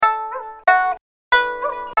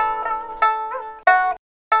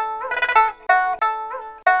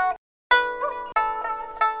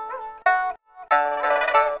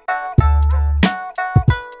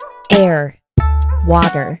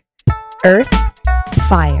water, earth,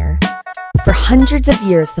 fire. For hundreds of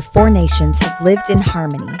years, the four nations have lived in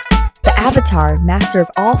harmony. The Avatar, master of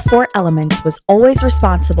all four elements, was always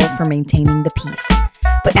responsible for maintaining the peace.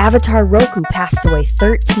 But Avatar Roku passed away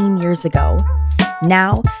 13 years ago.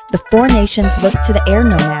 Now, the four nations look to the air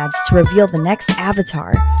nomads to reveal the next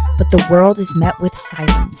Avatar, but the world is met with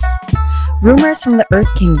silence. Rumors from the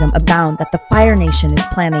Earth Kingdom abound that the Fire Nation is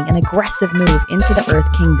planning an aggressive move into the Earth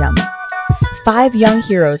Kingdom. 5 young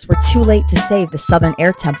heroes were too late to save the Southern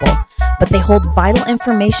Air Temple, but they hold vital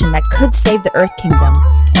information that could save the Earth Kingdom,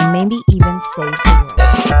 and maybe even save the world.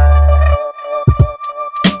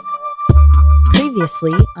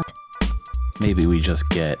 Previously on... Maybe we just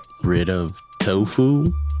get rid of tofu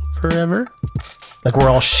forever? Like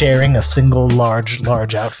we're all sharing a single large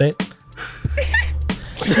outfit?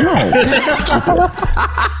 No, that's stupid.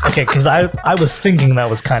 Okay, because I was thinking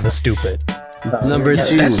that was kind of stupid. Number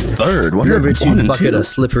 2. That's third. What Number are 2, 1 and bucket 2? of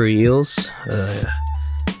slippery eels.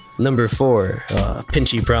 Number 4,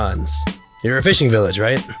 pinchy prawns. You're a fishing village,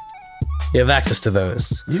 right? You have access to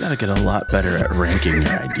those. You gotta get a lot better at ranking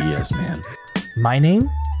your ideas, man. My name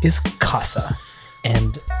is Casa,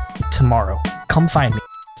 and tomorrow, come find me.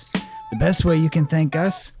 The best way you can thank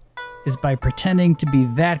us is by pretending to be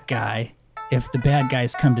that guy if the bad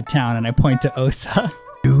guys come to town, and I point to Osa.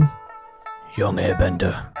 You, young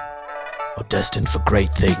airbender, are destined for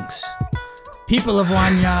great things. People of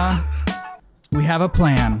Wanya, we have a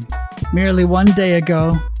plan. Merely one day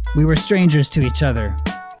ago, we were strangers to each other,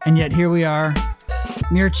 and yet here we are,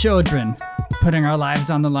 mere children, putting our lives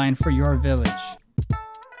on the line for your village.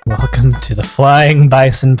 Welcome to the Flying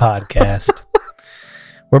Bison Podcast.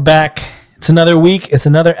 We're back. It's another week. It's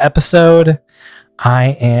another episode.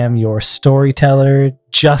 I am your storyteller,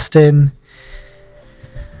 Justin.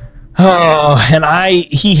 Oh, and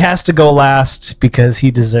he has to go last because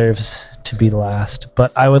he deserves to be last.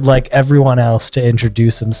 But I would like everyone else to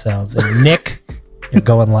introduce themselves. And Nick, you're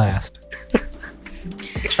going last.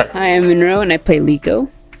 Hi, I'm Monroe, and I play Liko.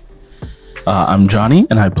 I'm Johnny,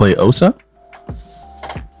 and I play Osa.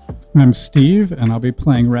 I'm Steve, and I'll be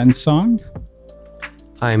playing Ren's song.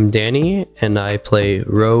 I'm Danny, and I play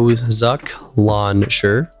Rozuk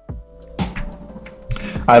Lansher.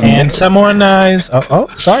 And someone is...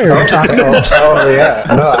 sorry, we're talking. Oh, yeah.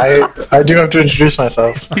 No, I do have to introduce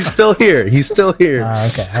myself. He's still here.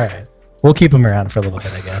 Okay, all right. We'll keep him around for a little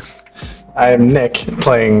bit, I guess. I'm Nick,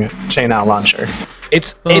 playing Chain Out Launcher.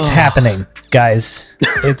 It's happening, guys.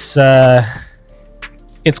 It's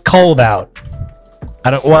cold out.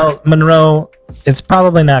 Monroe, it's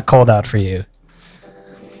probably not cold out for you.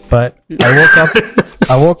 But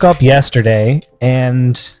I woke up yesterday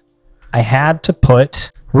and I had to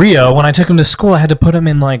put Rio, when I took him to school, I had to put him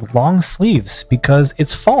in like long sleeves because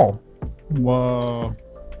it's fall. Whoa.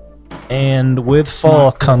 And with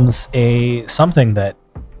fall comes something that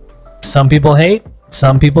some people hate,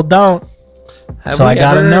 some people don't. So I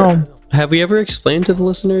gotta know. Have we ever explained to the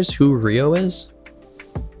listeners who Rio is?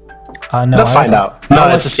 No, They'll find out. No,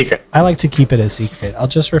 it's a secret. I like to keep it a secret. I'll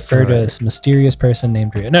just refer to this mysterious person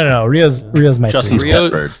named Rio. No. Rio's my Justin's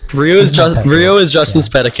favorite. pet bird. Rio is Justin's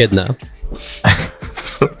pet echidna.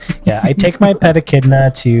 Yeah, I take my pet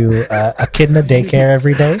echidna to echidna daycare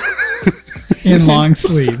every day. In long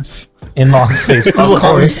sleeves. In long sleeves, of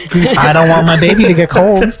course. I don't want my baby to get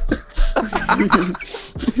cold.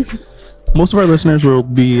 Most of our listeners will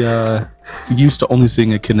be used to only seeing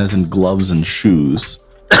echidnas in gloves and shoes.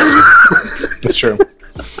 That's true.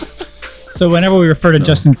 So whenever we refer to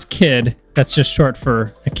Justin's kid, that's just short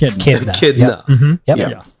for echidna. Echidna. Echidna. Yep. Mm-hmm. Yep.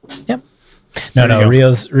 Yeah. Yep. No.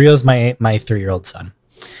 Rio's my 3-year-old son.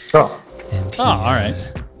 Oh. And he, all right.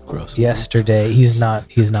 Gross. Yesterday, he's not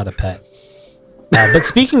a pet. But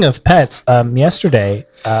speaking of pets, yesterday,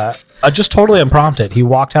 just totally unprompted, he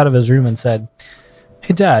walked out of his room and said,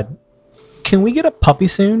 "Hey, Dad, can we get a puppy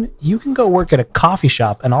soon? You can go work at a coffee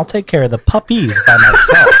shop, and I'll take care of the puppies by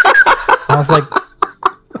myself." I was like,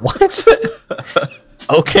 "What?"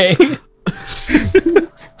 Okay.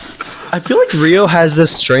 I feel like Rio has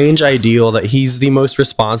this strange ideal that he's the most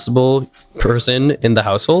responsible person in the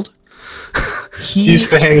household. He's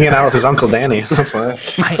used to hanging out with his Uncle Danny. That's why.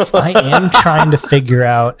 I am trying to figure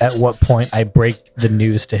out at what point I break the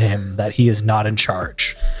news to him that he is not in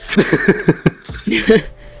charge.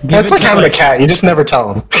 It's like having a cat. You just never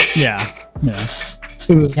tell him. Yeah.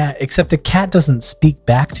 Yeah, except a cat doesn't speak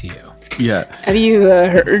back to you. Yeah. Have you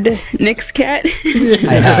heard Nick's cat?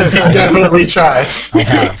 I have. He definitely tries. I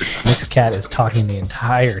have. Nick's cat is talking the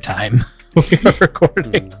entire time we are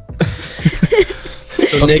recording.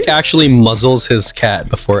 So Nick actually muzzles his cat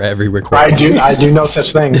before every recording. I do no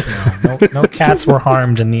such thing. No cats were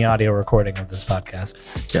harmed in the audio recording of this podcast.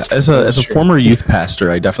 Yeah, as a former youth pastor,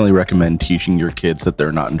 I definitely recommend teaching your kids that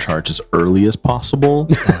they're not in charge as early as possible,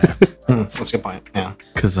 That's a good point. Yeah.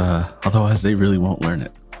 because otherwise they really won't learn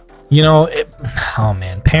it. You know, oh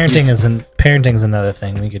man, parenting's another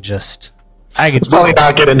thing. We could just, I could Probably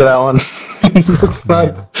not get into that one. It's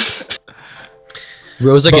not.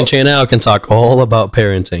 Rosa Conchano can talk all about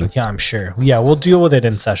parenting. Yeah, I'm sure. Yeah, we'll deal with it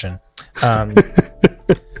in session.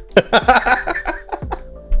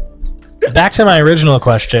 Back to my original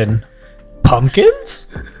question: pumpkins?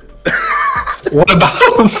 What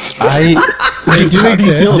about them? They do How do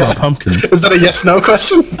you feel exist. about pumpkins? Is that a yes/no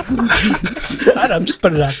question? I don't know, just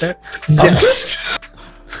put it out there. Yes.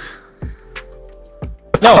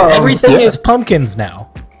 No, everything yeah. is pumpkins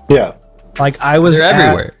now. Yeah. Like I was, They're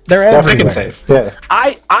everywhere. They're They're everywhere. freaking safe. Yeah.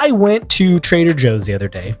 I went to Trader Joe's the other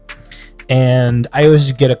day, and I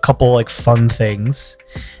always get a couple like fun things,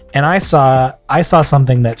 and I saw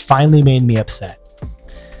something that finally made me upset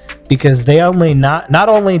because they not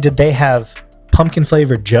only did they have pumpkin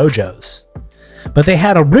flavored JoJo's, but they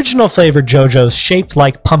had original flavored JoJo's shaped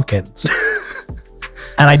like pumpkins.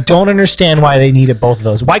 And I don't understand why they needed both of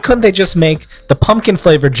those. Why couldn't they just make the pumpkin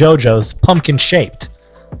flavored JoJo's pumpkin shaped?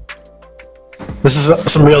 This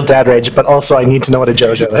is some real dad rage, but also I need to know what a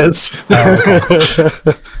JoJo is.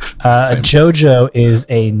 A JoJo is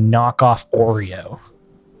a knockoff Oreo.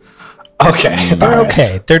 Okay. They're all right.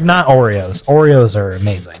 okay. They're not Oreos. Oreos are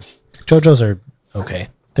amazing. JoJo's are okay.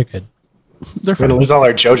 They're good. They're We're gonna fine. lose all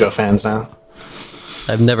our JoJo fans now.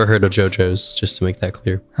 I've never heard of JoJo's, just to make that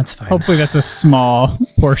clear. That's fine. Hopefully, that's a small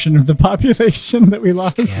portion of the population that we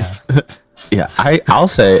lost. Yeah. Yeah, I'll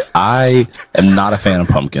say I am not a fan of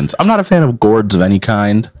pumpkins. I'm not a fan of gourds of any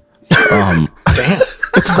kind.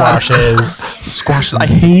 Squashes. Squashes, I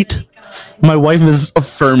hate. My wife is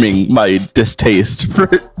affirming my distaste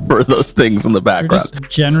for those things in the You're background. just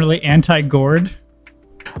generally anti-gourd.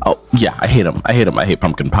 Oh yeah, I hate them. I hate them. I hate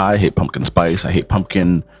pumpkin pie. I hate pumpkin spice. I hate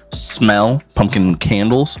pumpkin smell. Pumpkin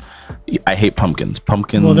candles. I hate pumpkins.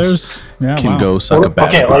 Pumpkins Well, there's can go suck a bag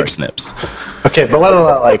Okay, of like- parsnips. Okay, but what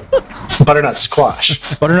about like butternut squash?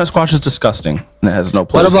 Butternut squash is disgusting and it has no What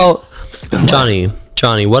place. about in life.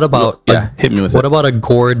 Johnny? What about Yeah, hit me with what it. about a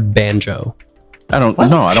gourd banjo? I don't.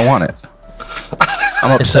 No, I don't want it.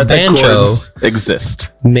 I'm It's a upset that banjo. gourds exist.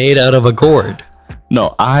 Made out of a gourd.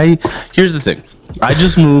 No, here's the thing. I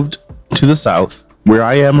just moved to the south where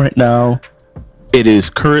I am right now. It is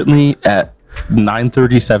currently at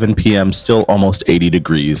 9:37 p.m. still almost 80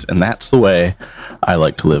 degrees, and that's the way I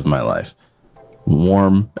like to live my life.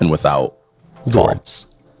 Warm and without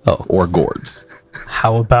Gourds. Oh, or gourds.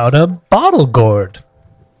 How about a bottle gourd?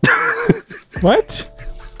 What?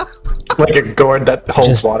 Like a gourd that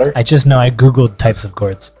holds water? I just know I googled types of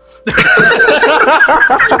gourds.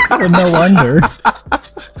 Well, no wonder.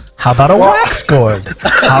 How about a wax gourd?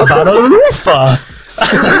 How about a loofah?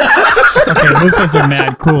 Okay, loofahs are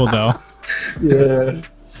mad cool though. Yeah.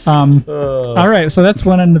 All right, so that's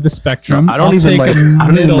one end of the spectrum. I don't I'll even take like. a I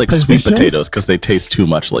don't even middle like sweet position. potatoes because they taste too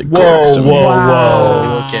much like gourds to me.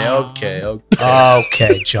 whoa. okay.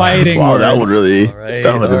 Okay, John. Fighting Wow, that words. would really. All right,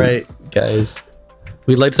 that would all really- right, guys.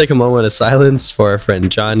 We'd like to take a moment of silence for our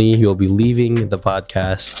friend Johnny. He will be leaving the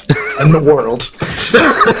podcast. In the world.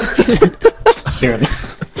 Soon.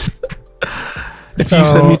 If you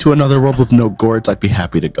send me to another world with no gourds, I'd be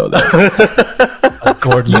happy to go there.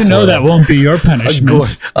 Gourdless You know world. that won't be your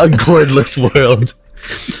punishment. A gourdless world.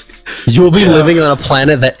 You will be living on a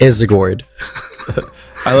planet that is a gourd.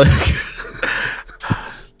 I like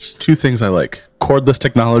just two things I like: cordless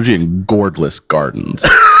technology and gourdless gardens.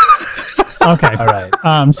 Okay. All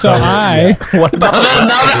right. So What about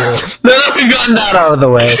that? Now that we've gotten that out of the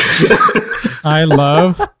way. I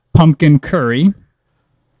love pumpkin curry.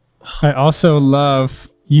 I also love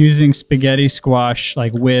using spaghetti squash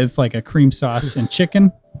like with like a cream sauce and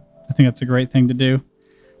chicken. I think that's a great thing to do.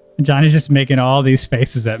 And Johnny's just making all these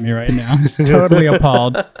faces at me right now. He's totally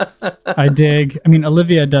appalled. I mean,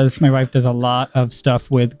 Olivia my wife does a lot of stuff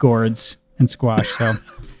with gourds and squash, so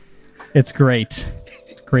it's great.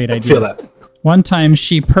 Great idea. Feel that. One time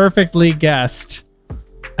she perfectly guessed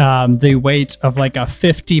the weight of like a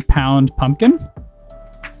 50-pound pumpkin,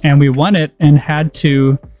 and we won it and had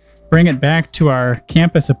to bring it back to our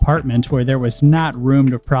campus apartment where there was not room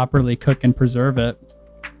to properly cook and preserve it.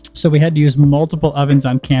 So we had to use multiple ovens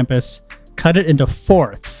on campus, cut it into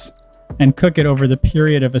fourths, and cook it over the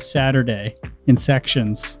period of a Saturday in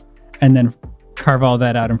sections, and then carve all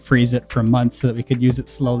that out and freeze it for months so that we could use it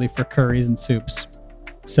slowly for curries and soups.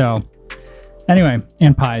 So anyway,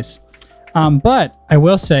 and pies. But I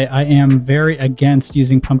will say I am very against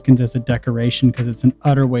using pumpkins as a decoration because it's an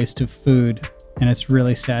utter waste of food, and it's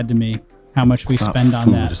really sad to me how much we It's not spend on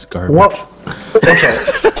food, that. It's garbage. Well, okay.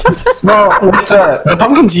 Well, with the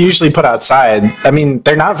pumpkins you usually put outside, I mean,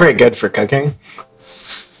 they're not very good for cooking.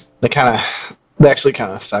 They actually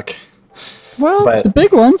kind of suck. Well, But- the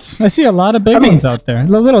big ones. I see a lot of big ones out there.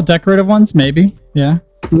 The little decorative ones, maybe. Yeah.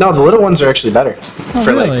 No, the little ones are actually better. Oh,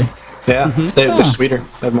 really? Yeah, they're sweeter.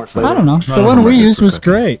 They have more flavor. I don't know. The of one them we are good used for was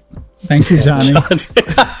cooking. great. Thank you, Johnny.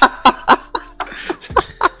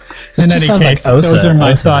 In just any sounds like case, Osa. those are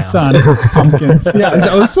my Osa thoughts now. on pumpkins. Yeah, is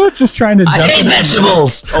Osa just trying to I jump? hate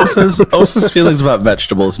vegetables. Osa's feelings about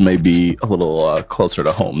vegetables may be a little closer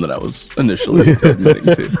to home than I was initially admitting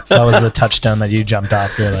to. That was the touchdown that you jumped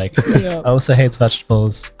off. You're like, Osa hates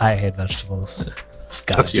vegetables. I hate vegetables.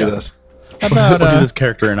 Got Let's it. do this. How about What do this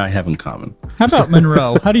character and I have in common? how about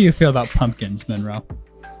Monroe? How do you feel about pumpkins, Monroe?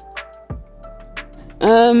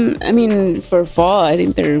 I mean, for fall, I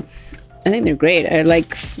think they're great. I like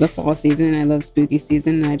the fall season. I love spooky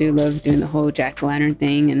season. I do love doing the whole jack-o'-lantern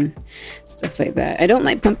thing and stuff like that. I don't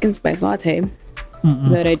like pumpkin spice latte,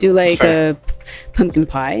 but I do like a pumpkin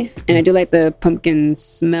pie, and I do like the pumpkin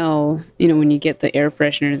smell. You know, when you get the air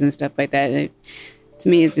fresheners and stuff like that. To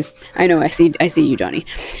me, it's just I know I see you, Johnny,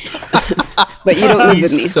 but you don't live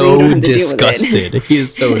with me, so you don't have to deal with it. disgusted. He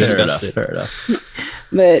is so disgusted. Fair enough.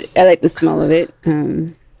 But I like the smell of it.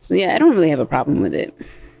 So yeah, I don't really have a problem with it.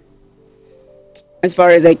 As far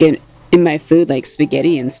as like in my food, like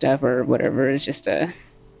spaghetti and stuff or whatever, it's just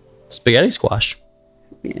Spaghetti squash.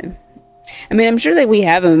 yeah. I mean, I'm sure that we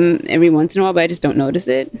have them every once in a while, but I just don't notice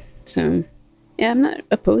it. So yeah, I'm not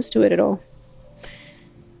opposed to it at all.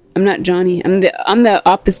 I'm not Johnny. I'm the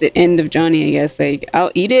opposite end of Johnny, I guess. Like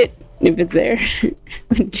I'll eat it if it's there.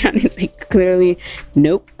 Johnny's like clearly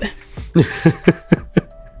nope.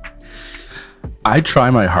 I try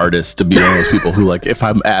my hardest to be one of those people who, like, if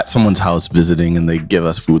I'm at someone's house visiting and they give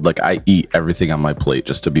us food, like, I eat everything on my plate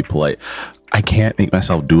just to be polite. I can't make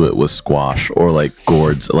myself do it with squash or, like,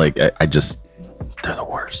 gourds. Like, I just, they're the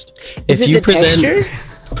worst. Is If it you the present,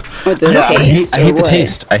 texture or the I taste? hate or the what?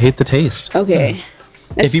 taste. I hate the taste. Okay.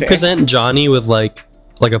 That's if you fair. present Johnny with like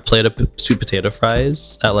a plate of sweet potato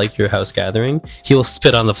fries at like your house gathering, he will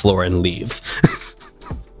spit on the floor and leave.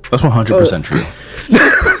 That's 100% true.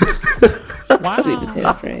 Sweet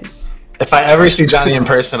potato fries. If I ever see Johnny in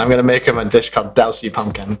person, I'm gonna make him a dish called Dousey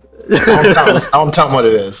Pumpkin. I won't tell him what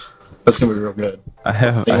it is. That's gonna be real good. I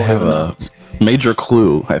have a major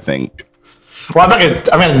clue, I think. Well, I'm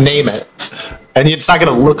gonna name it, and it's not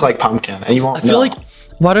gonna look like pumpkin, and you won't. I feel like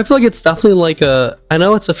it's definitely like I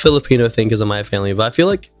know it's a Filipino thing because of my family, but I feel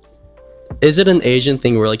like, is it an Asian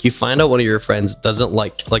thing where like you find out one of your friends doesn't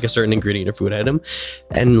like a certain ingredient or food item,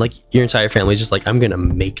 and like your entire family is just like, I'm gonna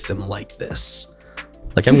make them like this,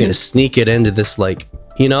 like I'm gonna sneak it into this, like,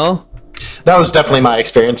 you know. that was definitely my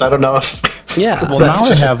experience. I don't know if. Yeah. Well, now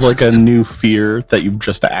I have like a new fear that you've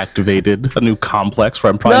just activated, a new complex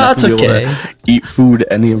where I'm probably No, not going to be it's able to eat food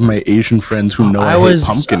any of my Asian friends who know I hate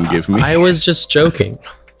pumpkin give me. I was just joking.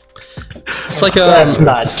 It's like That's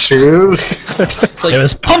not true. it's like There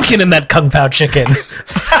was pumpkin in that Kung Pao chicken.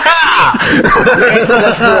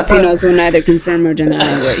 Those Filipinos will neither confirm or deny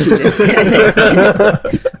what he just said.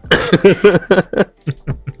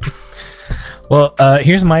 Well,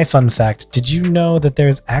 here's my fun fact. Did you know that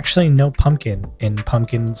there's actually no pumpkin in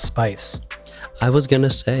pumpkin spice? I was gonna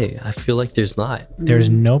say, I feel like there's not. There's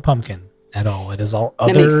no pumpkin at all. It is all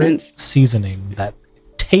That other makes sense. seasoning that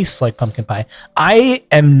tastes like pumpkin pie. I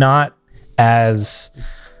am not as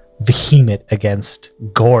vehement against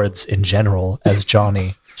gourds in general as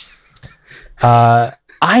Johnny.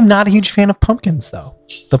 I'm not a huge fan of pumpkins, though.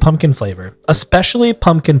 The pumpkin flavor, especially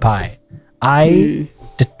pumpkin pie. I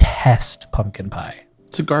detest pumpkin pie.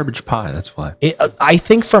 It's a garbage pie, that's why. I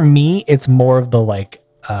think for me, it's more of the like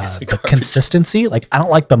the consistency. Like I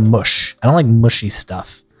don't like the mush. I don't like mushy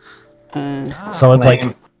stuff. So it's like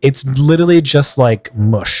Lame. it's literally just like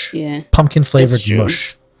mush. Yeah. Pumpkin flavored true.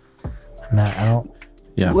 mush. I don't.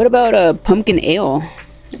 Yeah. What about a pumpkin ale?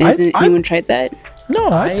 Hasn't I- anyone tried that? No,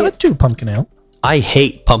 I do pumpkin ale. I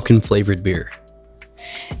hate pumpkin flavored beer.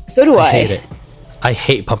 So do I. I hate it. I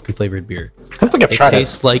hate pumpkin flavored beer. I don't think I've It tried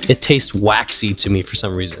tastes like it tastes waxy to me for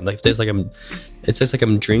some reason. Like it tastes like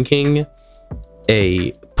I'm drinking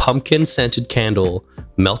a pumpkin scented candle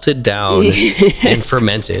melted down and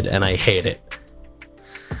fermented, and I hate it.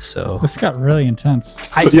 So This got really intense.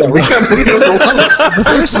 it. Yeah, we This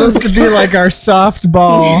is supposed to be like our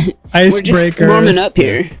softball We're just icebreaker. warming up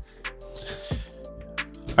here.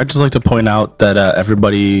 I'd just like to point out that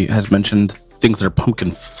everybody has mentioned things that are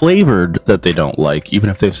pumpkin flavored that they don't like, even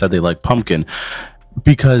if they've said they like pumpkin,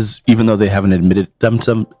 because even though they haven't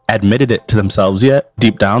admitted it to themselves yet,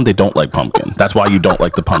 deep down they don't like pumpkin. That's why you don't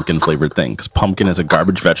like the pumpkin flavored thing, because pumpkin is a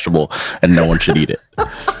garbage vegetable and no one should eat it.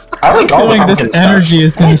 I like all the Feeling pumpkin this stuff. energy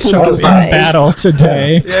is going to show up in die. battle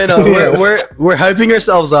today. Yeah, no, we're hyping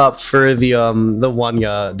ourselves up for the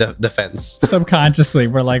Wanya defense. Subconsciously,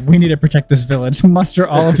 we're like, we need to protect this village. Muster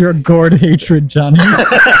all of your gourd hatred, Johnny.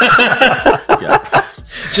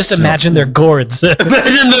 Just imagine their gourds.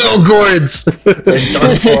 Imagine the old gourds.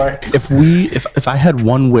 Done for. If I had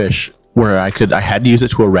one wish where I had to use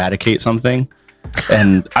it to eradicate something,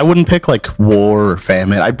 and I wouldn't pick like war or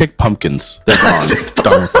famine, I'd pick pumpkins. They're gone.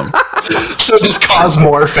 Done with them. So just cause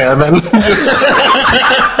more famine.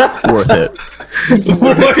 Worth it.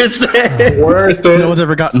 Worth No it. one's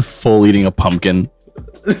ever gotten full eating a pumpkin,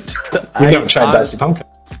 We haven't tried dicey pumpkin.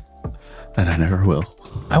 and I never will.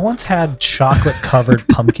 I once had chocolate covered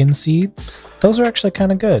pumpkin seeds. Those are actually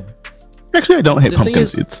kind of good. Actually, I don't hate The thing pumpkin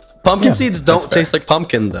is- seeds. Pumpkin seeds don't taste like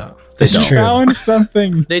pumpkin though. They It's don't. true. Found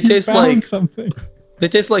something. They You taste found like- something. They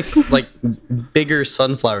taste like bigger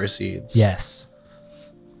sunflower seeds. Yes.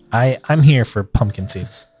 I'm here for pumpkin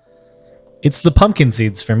seeds. It's the pumpkin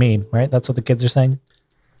seeds for me, right? That's what the kids are saying.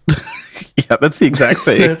 Yeah, that's the exact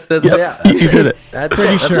same. That's yeah. You did it. That's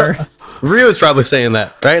Pretty that's sure. what- Rio is probably saying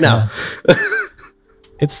that right now.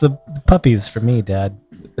 It's the puppies for me, Dad.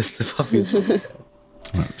 It's the puppies.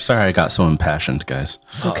 Sorry, I got so impassioned, guys.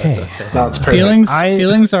 It's okay. No, it's perfect.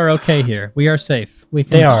 Feelings are okay here. We are safe. We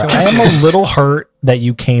can They are. show I up. am a little hurt that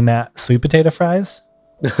you came at sweet potato fries.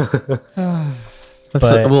 That's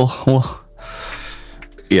But- well,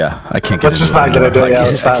 yeah, I can't get. Let's just not get into it. Yeah,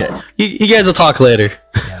 let's stop. You guys will talk later.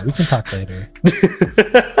 Yeah, we can talk later.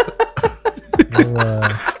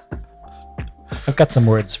 I've got some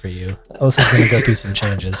words for you. Osa's going to go through some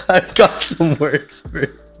changes. I've got some words for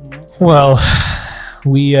you. Well,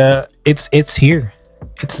 we it's here.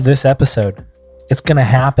 It's this episode. It's gonna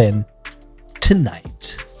happen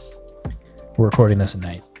tonight. We're recording this at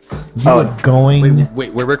night. You Oh, are going.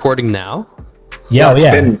 Wait, we're recording now? Yeah, That's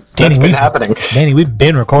yeah. been we've- happening. Danny, we've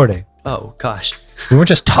been recording. Oh gosh. We weren't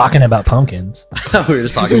just talking about pumpkins. I thought we were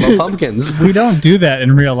just talking about pumpkins. We don't do that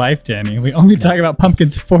in real life, Danny. We only talk about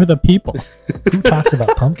pumpkins for the people. Who talks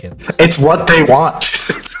about pumpkins? It's what they want.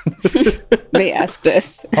 They asked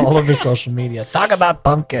us. All over social media. Talk about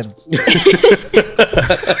pumpkins.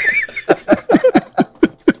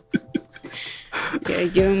 Yeah,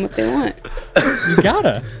 give them what they want. You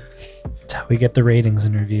gotta. That's how we get the ratings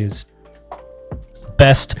and reviews.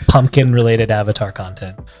 Best pumpkin related Avatar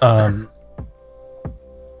content. I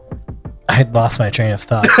had lost my train of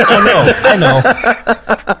thought. I know.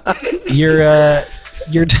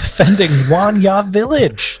 You're defending Wanya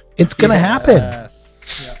Village. It's gonna happen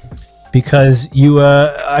Yes. because you.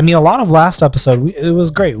 I mean, a lot of last episode. It was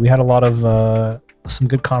great. We had a lot of some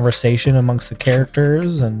good conversation amongst the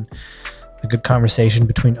characters and a good conversation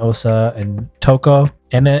between Osa and Toko,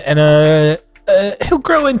 and he'll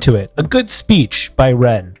grow into it. A good speech by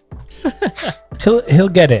Ren. he'll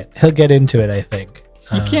get it. He'll get into it, I think.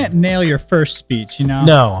 You can't nail your first speech, you know?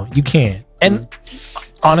 No, you can't. And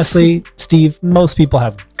honestly, Steve, most people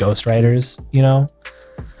have ghostwriters, you know?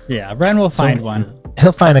 Yeah, Ren will find one.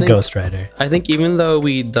 He'll find a think- ghostwriter. I think even though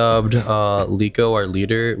we dubbed Liko our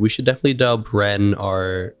leader, we should definitely dub Ren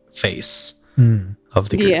our face of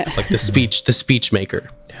the group. Yeah. Like the speech maker.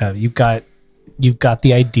 Yeah, you've got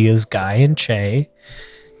the ideas guy in Che.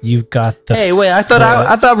 You've got the Hey, wait, I thought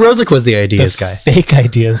Rosic was the the ideas guy. fake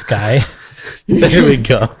ideas guy. There we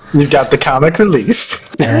go. You've got the comic relief.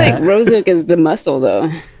 I feel like Rozuk is the muscle, though.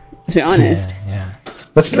 To be honest, Yeah.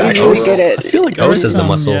 That's he's actually really good at. I feel like There was Os is the some-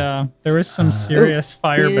 muscle. Yeah, there was some serious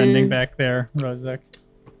fire yeah. bending back there, Rozek.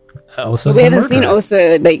 Osa's We the haven't seen murderer.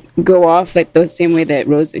 Osa like go off like the same way that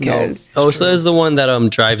Rozuk has Osa is the one that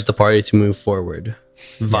drives the party to move forward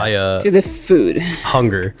via to the food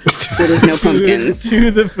hunger. where there's no pumpkins. To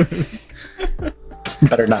the food.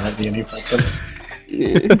 better not have any pumpkins.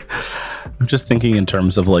 I'm just thinking in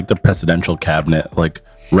terms of like the presidential cabinet. Like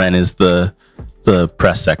Ren is the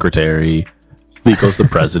press secretary, Liko's the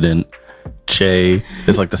president, Che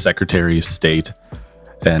is like the secretary of state,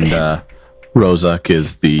 and Rozak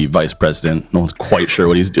is the vice president. No one's quite sure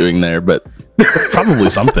what he's doing there, but probably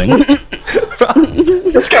something.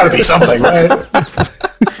 It's got to be something, right?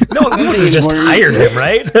 No, we just hired him,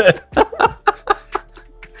 right?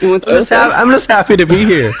 And what's I'm just, Osa? I'm just happy to be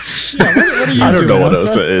here. I don't know what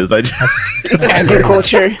Osa is. I just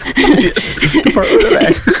Agriculture. Department of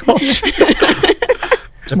Agriculture.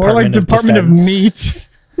 More like Department of Defense. Meat.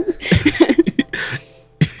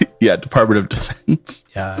 Yeah, Department of Defense.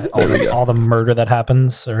 Yeah, all the murder that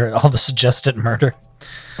happens, or all the suggested murder.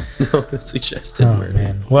 No, suggested murder.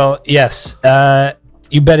 Man. Well, yes.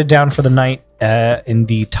 You bedded down for the night in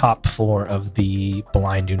the top floor of the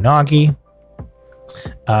Blind Unagi.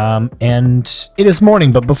 And it is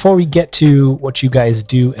morning, but before we get to what you guys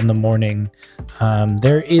do in the morning,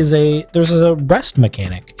 there's a rest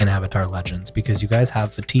mechanic in Avatar Legends because you guys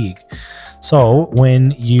have fatigue. So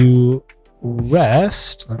when you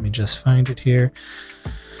rest, let me just find it here.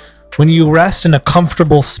 When you rest in a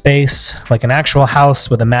comfortable space, like an actual house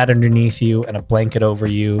with a mat underneath you and a blanket over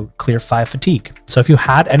you, clear 5 fatigue. So if you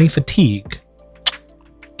had any fatigue,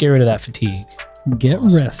 get rid of that fatigue. Get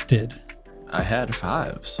rested. I had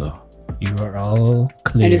 5, so You are all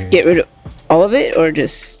clear. I just get rid of all of it, or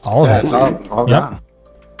just all of Yeah, it. it's all Yep. gone.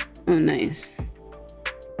 Oh, nice.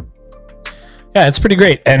 Yeah, it's pretty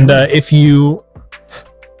great. And if you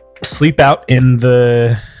sleep out in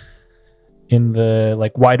the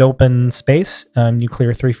like wide open space, you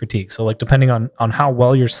clear 3 fatigue. So like depending on how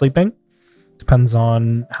well you're sleeping, depends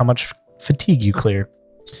on how much fatigue you clear.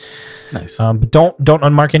 nice. But don't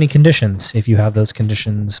unmark any conditions if you have those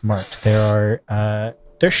conditions marked.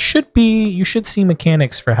 You should see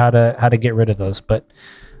mechanics for how to get rid of those. But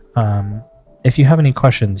if you have any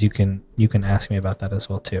questions, you can ask me about that as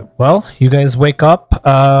well too. Well, you guys wake up.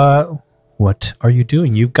 What are you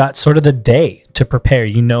doing? You've got sort of the day to prepare.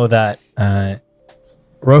 You know that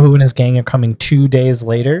Rohu and his gang are coming 2 days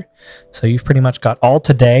later, so you've pretty much got all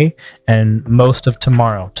today and most of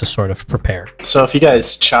tomorrow to sort of prepare. So if you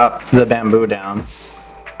guys chop the bamboo down,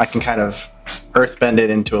 I can kind of earthbend it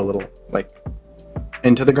into a little, like,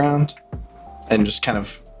 into the ground, and just kind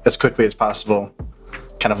of, as quickly as possible,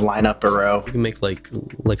 kind of line up a row. You can make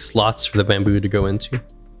like slots for the bamboo to go into.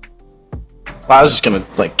 Well, I was just gonna,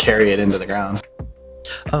 like, carry it into the ground.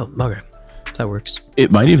 Oh, okay. That works.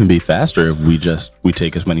 It might even be faster if we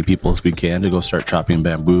take as many people as we can to go start chopping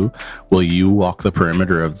bamboo. Will you walk the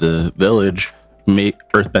perimeter of the village, make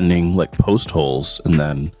earthbending like post holes, and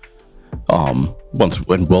then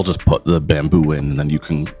when we'll just put the bamboo in, and then you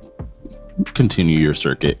can continue your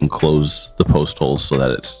circuit and close the post holes so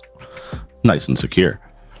that it's nice and secure.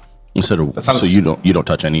 Instead of so you don't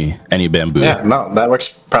touch any bamboo. Yeah, no, that works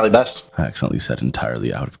probably best. I accidentally said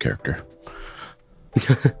entirely out of character.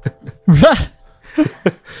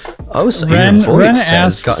 Oh, so Ren your voice has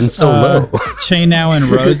asks, gotten so low. Chainao and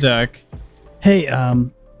Rozak, hey,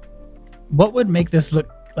 what would make this look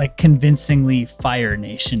like convincingly Fire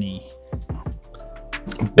Nation-y?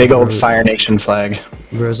 Big old Fire Nation flag.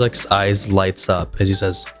 Rozak's eyes lights up as he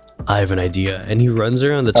says, I have an idea. And he runs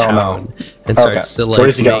around the Oh, no. town and starts to Where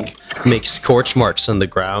does he go? make scorch marks on the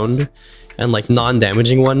ground and like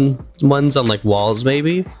non-damaging ones on like walls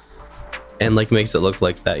maybe. And like makes it look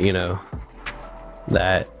like that,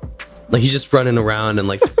 that like he's just running around and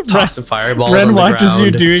like tossing fireballs on Ren the watches you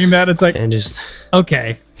ground. doing that. It's like, And just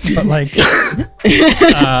okay, but like,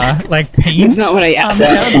 like paint. That's not what I asked.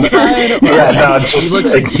 On the outside, or Yeah, no, just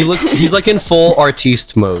he's like in full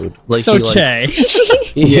artiste mode. Like so he like,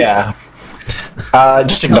 Che, yeah.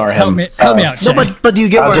 Just ignore him. help me out, Che, No, but do you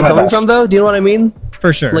get I'll where do I'm my coming best. from though? Do you know what I mean?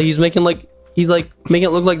 for sure. Like he's making it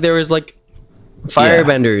look like there was like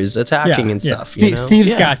firebenders attacking and stuff.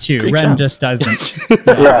 Steve's got you. Great Ren job. just doesn't.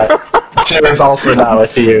 Yeah. Sarah's also not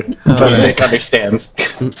with you, but Nick understands.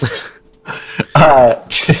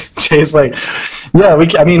 Jay's like, yeah,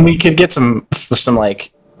 we could get some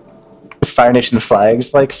like Fire Nation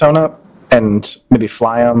flags like sewn up and maybe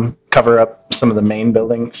fly them, cover up some of the main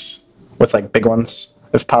buildings with like big ones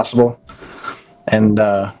if possible, and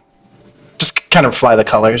just kind of fly the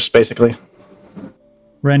colors basically.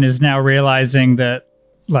 Ren is now realizing that,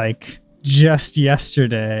 like, just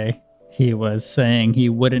yesterday he was saying he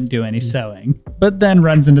wouldn't do any sewing, but then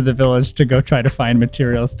runs into the village to go try to find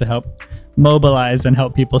materials to help mobilize and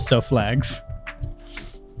help people sew flags.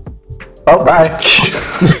 Oh, bye.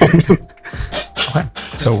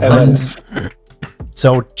 So And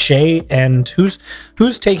so Che and who's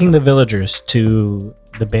taking the villagers to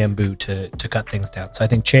the bamboo to cut things down? So I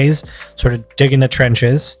think Che's sort of digging the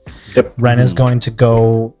trenches. Yep. Ren is going to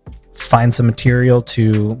go find some material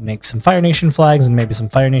to make some Fire Nation flags and maybe some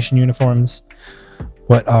Fire Nation uniforms.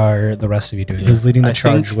 What are the rest of you doing? Who's leading the I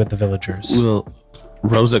charge think with the villagers? Well,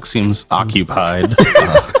 Rozak seems occupied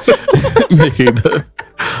making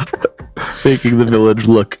the village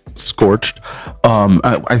look scorched.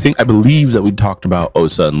 I believe that we talked about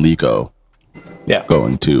Osa and Liko Yeah.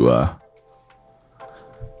 going to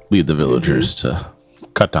lead the villagers to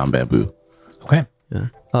cut down bamboo. Okay.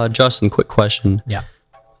 Justin, quick question. Yeah.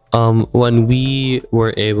 When we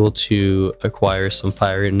were able to acquire some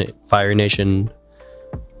Fire Nation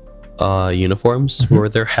uniforms. Were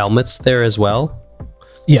there helmets there as well?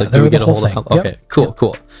 Yeah, Like, they do were we the get a whole hold thing. of Yep. Okay,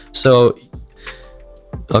 cool. So,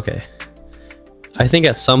 okay. I think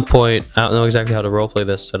at some point, I don't know exactly how to roleplay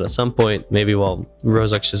this, but at some point, maybe while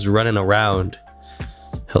Rozak's just running around,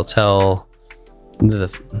 he'll tell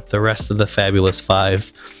the rest of the Fabulous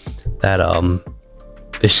Five that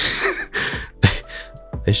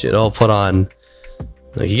they should all put on,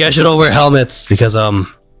 like, you guys should all wear helmets because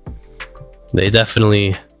they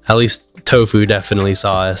definitely, at least Tofu definitely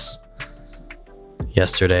saw us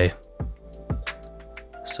yesterday,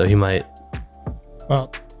 so he might,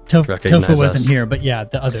 Well, Tofu Recognize wasn't us. here, but yeah,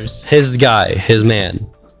 the others. his guy, his man,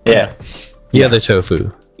 Yeah. the other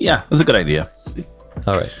Tofu. Yeah, that's a good idea.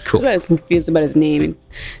 All right, So cool. I was confused about his name.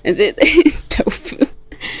 Is it Tofu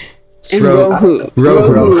It's and Ro- Rohu?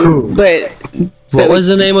 Rohu. But what was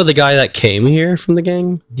the name of the guy that came here from the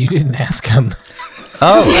gang? You didn't ask him.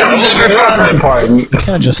 Oh, It wasn't important. You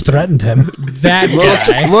kind of just threatened him. That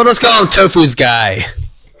guy. let's call him Tofu's guy.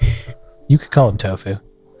 You could call him Tofu.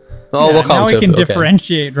 Oh, Yeah, we'll call now him we can Tofu. Okay.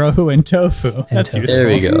 differentiate Rohu and Tofu. That's Tofu. useful. There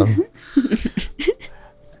we go.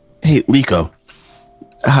 Hey, Liko,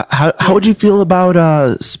 how would you feel about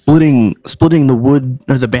splitting the wood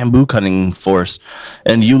or the bamboo cutting force,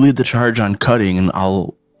 and you lead the charge on cutting, and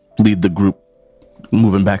I'll lead the group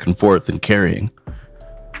moving back and forth and carrying.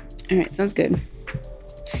 all right, sounds good.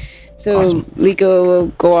 So Awesome. Liko will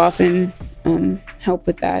go off and help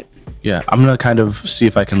with that. Yeah, I'm gonna kind of see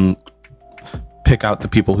if I can pick out the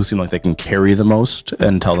people who seem like they can carry the most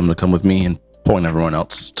and tell them to come with me, and point everyone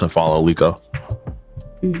else to follow Liko.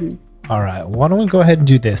 All right, why don't we go ahead and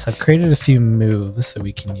do this? I've created a few moves that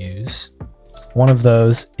we can use. One of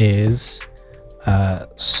those is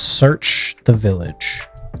search the village.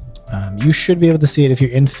 You should be able to see it if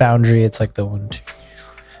you're in Foundry. It's like the one, two.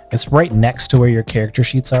 It's right next to where your character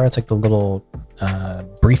sheets are. It's like the little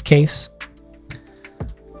briefcase.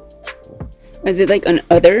 Is it like an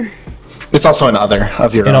other? It's also an other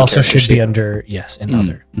of your It own also character should be sheet. under, yes, in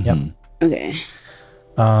other. Yep. Okay.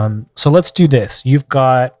 So let's do this. You've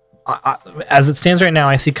got, as it stands right now,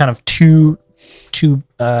 I see kind of two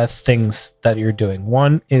things that you're doing.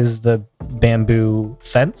 One is the bamboo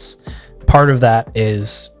fence. Part of that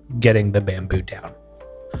is getting the bamboo down.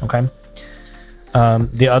 Okay.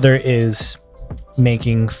 The other is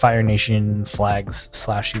making Fire Nation flags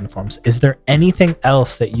 / uniforms. Is there anything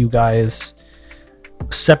else that you guys,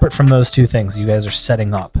 separate from those two things, you guys are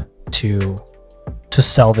setting up to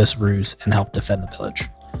sell this ruse and help defend the village?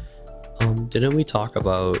 Didn't we talk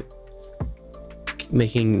about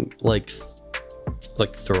making like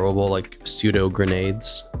throwable like pseudo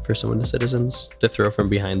grenades for some of the citizens to throw from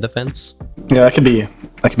behind the fence? Yeah, that could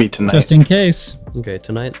be tonight. Just in case. Okay,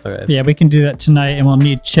 tonight. All right. Yeah, we can do that tonight, and we'll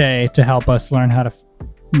need Che to help us learn how to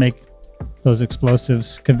make those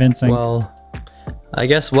explosives convincing. Well, I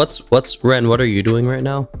guess what's Ren? What are you doing right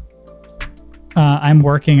now? I'm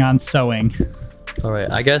working on sewing. All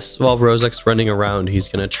right. I guess while Rozak's running around, he's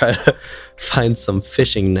gonna try to find some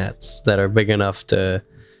fishing nets that are big enough to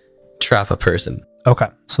trap a person. Okay,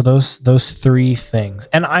 so those three things,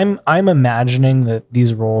 and I'm imagining that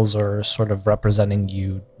these roles are sort of representing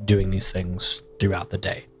you doing these things throughout the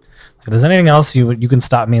day. If there's anything else, you can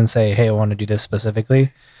stop me and say, hey, I want to do this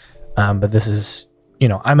specifically. But this is,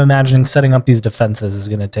 I'm imagining setting up these defenses is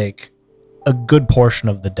going to take a good portion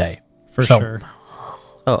of the day. For So- sure.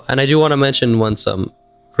 Oh, and I do want to mention once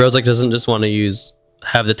Rozak doesn't just want to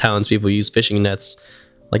have the townspeople use fishing nets.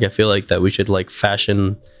 Like I feel like that we should like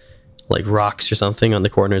fashion like rocks or something on the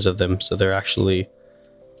corners of them so they're actually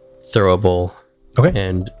throwable Okay.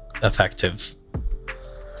 and effective.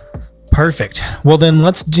 Perfect. Well, then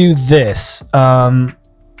let's do this.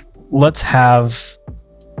 Let's have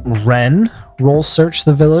Ren roll search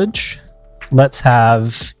the village. Let's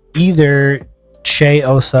have either Che,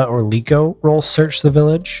 Osa, or Liko roll search the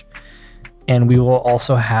village. And we will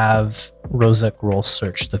also have Rozak roll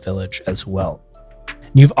search the village as well.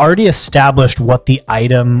 You've already established what the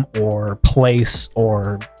item or place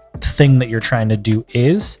or thing that you're trying to do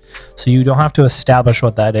is, so you don't have to establish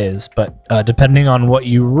what that is, but depending on what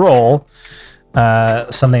you roll,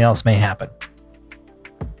 something else may happen.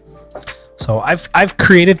 So I've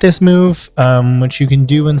created this move, which you can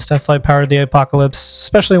do in stuff like Power of the Apocalypse,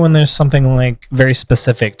 especially when there's something like very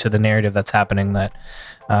specific to the narrative that's happening that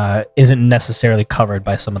isn't necessarily covered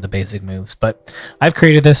by some of the basic moves. But I've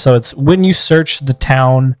created this so it's when you search the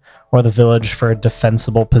town or the village for a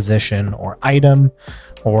defensible position or item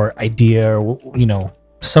or idea or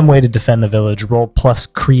some way to defend the village, roll plus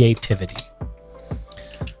creativity.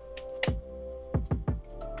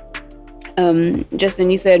 Justin,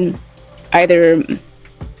 you said either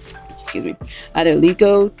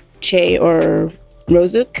Liko, Che or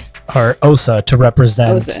Rozuk. Or Osa to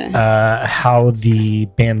represent Osa. how the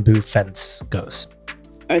bamboo fence goes.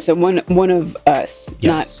 All right, so one of us,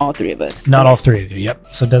 Yes. not all three of us. Not all three of you. Yep.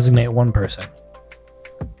 So designate one person.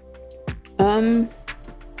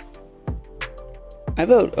 I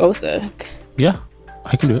vote Osa. Yeah,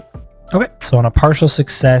 I can do it. Okay. So on a partial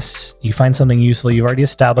success, you find something useful. You've already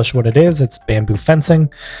established what it is. It's bamboo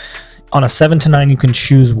fencing. On a 7 to 9, you can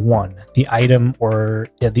choose one. The item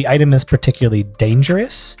is particularly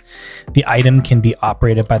dangerous. The item can be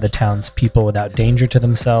operated by the townspeople without danger to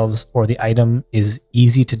themselves, or the item is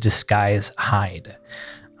easy to disguise, hide.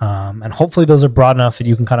 And hopefully those are broad enough that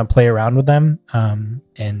you can kind of play around with them.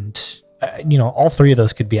 All three of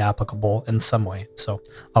those could be applicable in some way. So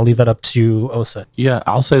I'll leave that up to Osa. Yeah,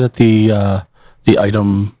 I'll say that the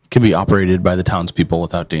item can be operated by the townspeople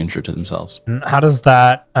without danger to themselves. How does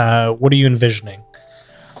that? What are you envisioning?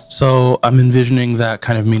 So I'm envisioning that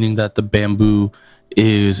kind of meaning that the bamboo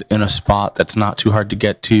is in a spot that's not too hard to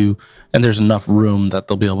get to, and there's enough room that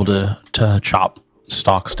they'll be able to chop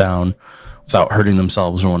stalks down without hurting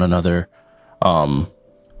themselves or one another. Okay.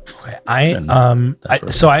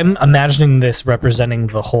 I'm imagining this representing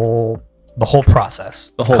the whole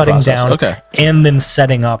process, The whole cutting process, down, okay. and then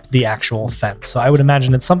setting up the actual fence. So I would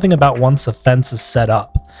imagine it's something about once the fence is set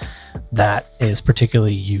up that is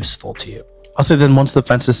particularly useful to you. I'll say then once the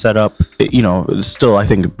fence is set up, it still I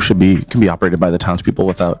think can be operated by the townspeople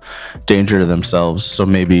without danger to themselves. So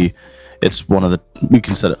maybe it's we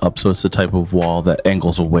can set it up so it's the type of wall that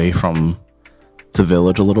angles away from the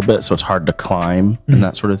village a little bit, so it's hard to climb and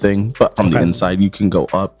that sort of thing. But from the inside, you can go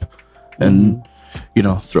up and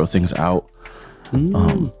throw things out.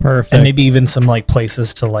 Perfect. And maybe even some like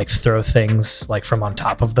places to like throw things like from on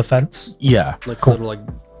top of the fence. Yeah, Like little like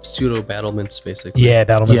pseudo battlements, basically. Yeah,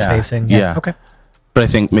 battlement Yeah, spacing. yeah. Okay. but I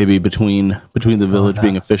think maybe between the village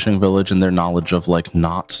being a fishing village and their knowledge of like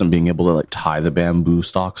knots and being able to like tie the bamboo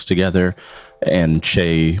stalks together, and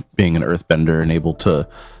Che being an earthbender and able to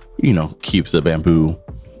keep the bamboo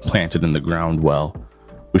planted in the ground well,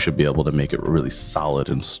 we should be able to make it really solid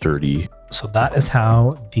and sturdy. So that is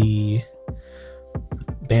how the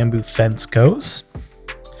bamboo fence goes.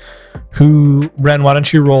 Ren, why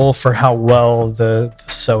don't you roll for how well the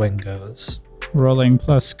sewing goes? Rolling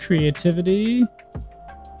plus creativity.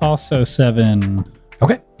 Also 7.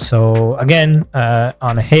 Okay. So again,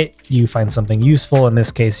 on a hit, you find something useful. In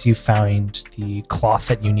this case, you found the cloth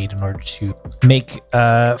that you need in order to make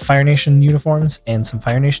Fire Nation uniforms and some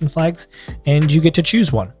Fire Nation flags. And you get to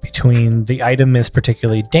choose one between the item is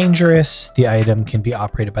particularly dangerous, the item can be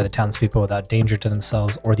operated by the townspeople without danger to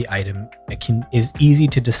themselves, or the item is easy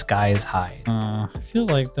to disguise, hide. I feel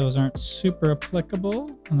like those aren't super applicable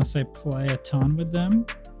unless I play a ton with them.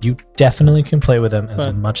 You definitely can play with them as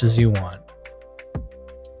But- much as you want.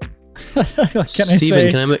 Can I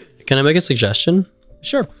Steven, say? can I make a suggestion?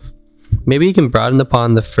 Sure. Maybe you can broaden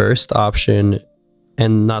upon the first option,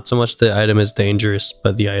 and not so much the item is dangerous,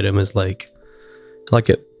 but the item is like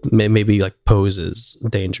it maybe like poses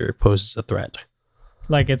a threat,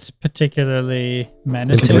 Like it's particularly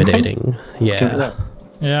menacing. intimidating. Yeah.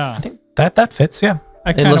 Yeah. That fits, yeah.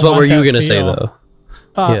 I kinda Unless what want were you that gonna say feel. though?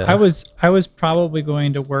 Yeah. I was probably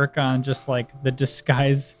going to work on just like the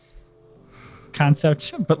disguise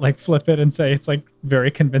concept, but like flip it and say it's like very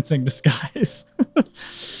convincing disguise.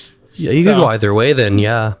 Yeah, you So- could go either way then.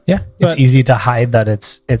 Yeah. Yeah, it's But- easy to hide that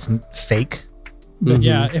it's fake. But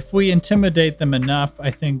yeah, if we intimidate them enough,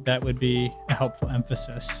 I think that would be a helpful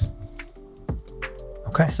emphasis.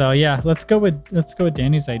 Okay. So yeah, let's go with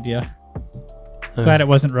Danny's idea. Glad it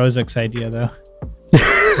wasn't Rozik's idea though.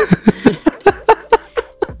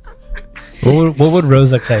 What would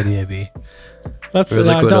Rozak's idea be? Let's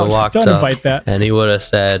Rozak would have don't walked don't up invite that. and he would have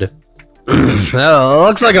said, "Oh,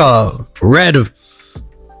 looks like a red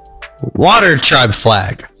water tribe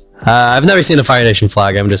flag. I've never seen a Fire Nation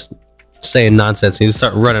flag. I'm just saying nonsense." He just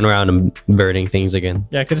start running around and burning things again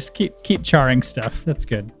Yeah, I could just keep charring stuff. That's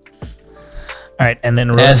good. All right, and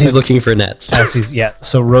then as he's Rozak, looking for nets.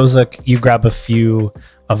 so Rozak, you grab a few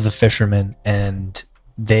of the fishermen, and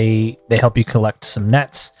they help you collect some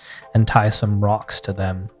nets and tie some rocks to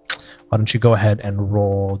them. Why don't you go ahead and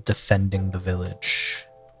roll defending the village?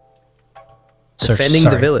 Defending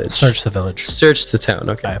the village. Search the village. Search the town.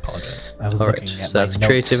 I Okay. apologize. I was All looking right. at So my that's notes.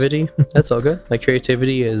 creativity. That's all good. My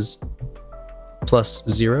creativity is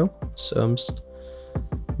 +0, so I'm just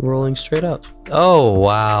rolling straight up. Oh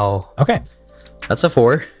wow, Okay, that's a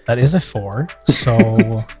 4. that is a 4.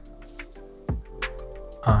 So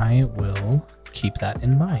I will keep that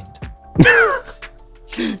in mind.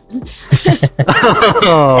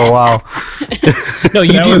 Oh wow. No,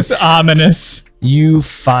 you That do. was ominous. you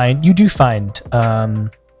do find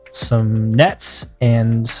some nets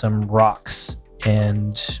and some rocks,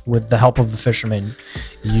 and with the help of the fishermen,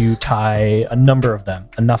 you tie a number of them,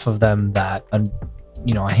 enough of them that a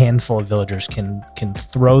handful of villagers can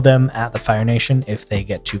throw them at the Fire Nation if they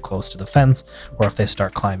get too close to the fence, or if they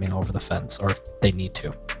start climbing over the fence, or if they need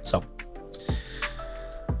to. So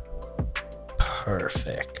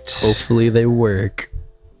perfect. Hopefully they work.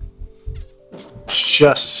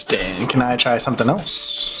 Justin, can I try something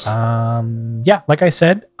else? Yeah, like I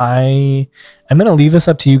said, I'm gonna leave this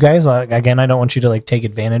up to you guys. Again, I don't want you to like take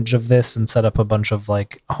advantage of this and set up a bunch of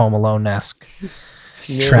like Home Alone-esque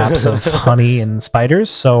traps of honey and spiders.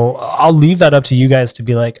 So I'll leave that up to you guys to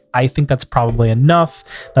be like, I think that's probably enough.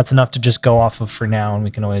 That's enough to just go off of for now, and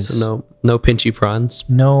we can always So no pinchy prawns.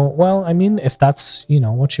 no. Well, I mean, if that's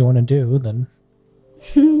what you want to do, then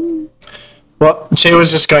Well, Jay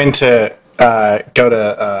was just going to go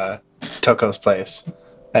to Toko's place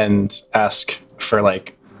and ask for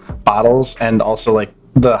like bottles and also like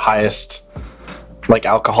the highest like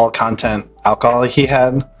alcohol content alcohol he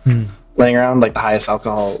had laying around, like the highest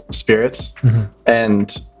alcohol spirits,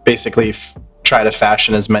 and basically try to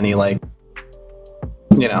fashion as many like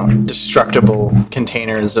destructible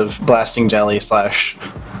containers of blasting jelly /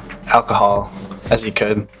 alcohol as he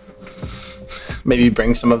could. Maybe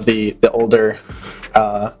bring some of the older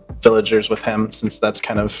villagers with him, since that's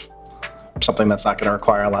kind of something that's not going to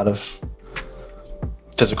require a lot of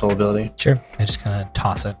physical ability. sure. I just kind of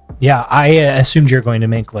toss it. Yeah, I assumed you're going to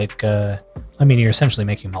make like. You're essentially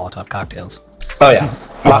making Molotov cocktails. Oh yeah,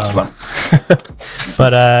 lots of them.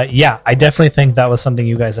 But yeah, I definitely think that was something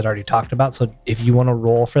you guys had already talked about. So if you want to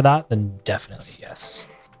roll for that, then definitely yes.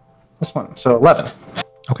 This one, so 11.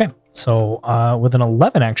 Okay, so with an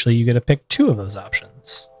 11, actually, you get to pick 2 of those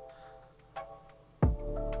options.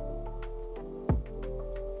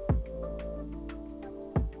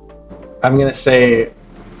 I'm gonna say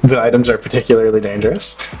the items are particularly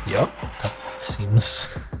dangerous, Yep, that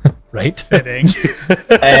seems right. Fitting.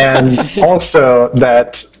 and also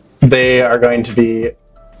that they are going to be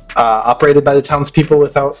operated by the townspeople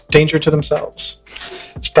without danger to themselves.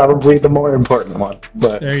 It's probably the more important one,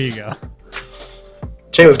 but There you go.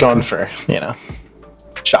 Jay was going for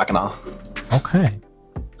shock and awe. Okay.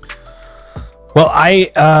 Well,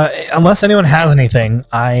 I unless anyone has anything,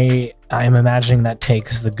 I am imagining that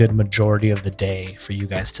takes the good majority of the day for you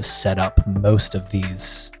guys to set up most of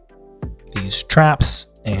these traps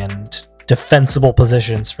and defensible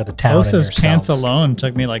positions for the town. and Osa's pants yourselves. alone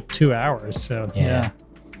took me like 2 hours. So yeah.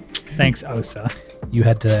 Thanks, Osa. You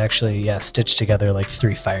had to actually stitch together like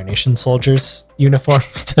 3 Fire Nation soldiers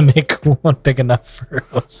uniforms to make one big enough for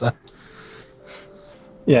Osa.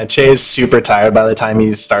 Yeah, Jay's super tired by the time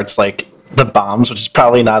he starts like the bombs, which is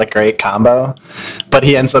probably not a great combo, but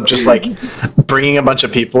he ends up just like bringing a bunch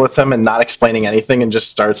of people with him and not explaining anything and just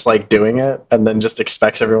starts like doing it, and then just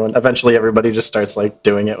expects everyone. Eventually, everybody just starts like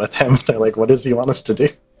doing it with him. They're like, "What does he want us to do?"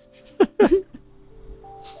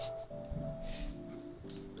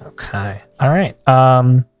 Okay. All right.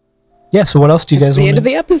 Yeah. So what else do you That's guys the want end of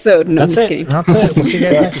the episode. No, I'm That's just it. kidding. That's it. We'll see you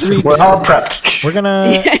guys next week. We're all prepped. We're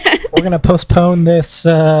gonna postpone this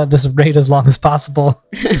this raid as long as possible.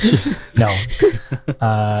 No.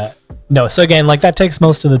 So again, like that takes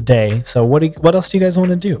most of the day. So what else do you guys want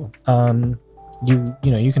to do?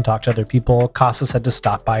 You can talk to other people. Casas had to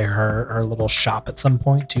stop by her little shop at some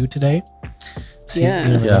point too today. See,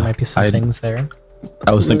 Yeah. there Yeah, might be some things there.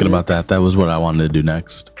 I was thinking about that. That was what I wanted to do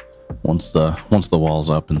next. Once the wall's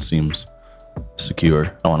up and seems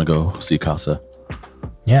secure, I want to go see Casa.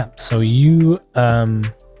 Yeah. So you,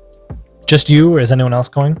 just you, or is anyone else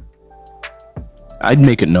going? I'd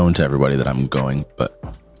make it known to everybody that I'm going, but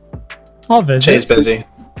I'll visit. Jay's busy.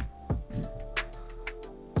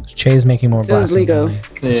 Che's making more So is blasting. Liko.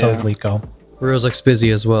 jelly. So is Yeah. Liko. Rose looks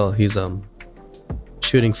busy as well. He's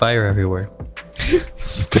shooting fire everywhere.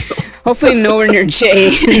 still. Hopefully nowhere near Jay.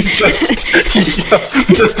 He's just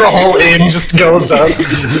the whole inn just goes up.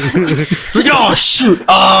 Oh shoot!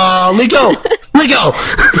 Lego!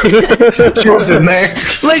 She was in there.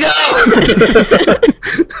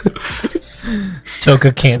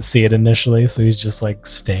 Toka can't see it initially, so he's just like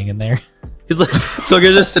staying in there. He's like, so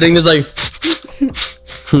you're just sitting there like, I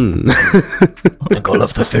think I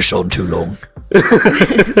left the fish on too long.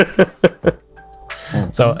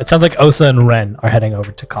 So it sounds like Osa and Ren are heading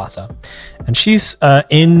over to Casa, and she's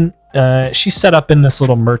she's set up in this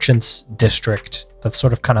little merchants district that's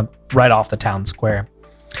sort of kind of right off the town square,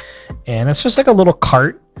 and it's just like a little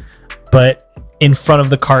cart, but in front of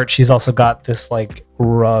the cart she's also got this like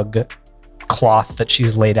rug cloth that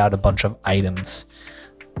she's laid out a bunch of items,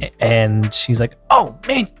 And she's like, "Oh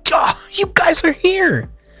man, God, you guys are here.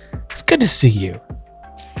 It's good to see you."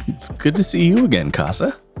 It's good to see you again,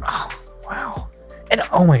 Casa. Oh, wow. And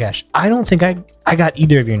oh my gosh, I don't think I got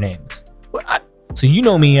either of your names. So you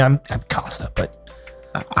know me, I'm Casa, but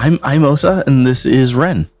I'm Osa, and this is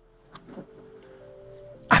Ren.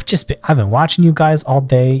 I've been watching you guys all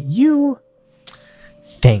day.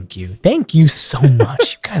 Thank you so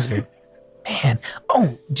much. You guys are, man.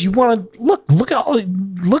 Oh, do you want to look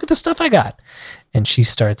at the stuff I got? And she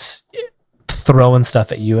starts throwing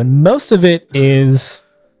stuff at you, and most of it is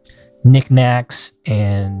knickknacks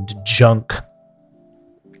and junk.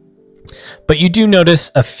 But you do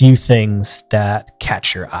notice a few things that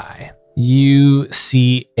catch your eye. You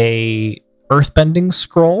see a earthbending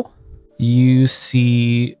scroll. You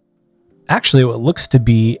see actually what looks to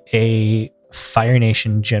be a Fire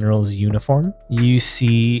Nation general's uniform. You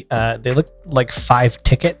see they look like 5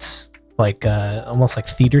 tickets, like almost like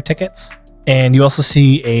theater tickets. And you also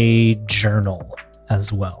see a journal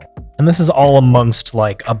as well. And this is all amongst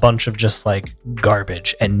like a bunch of just like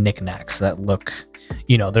garbage and knickknacks that look,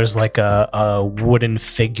 there's like a wooden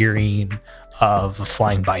figurine of a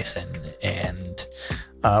flying bison and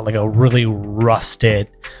like a really rusted,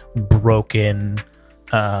 broken,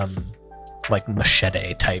 like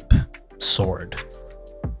machete type sword.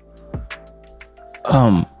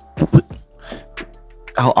 I'll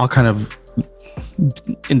kind of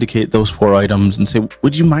indicate those 4 items and say,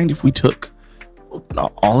 would you mind if we took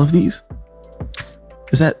all of these?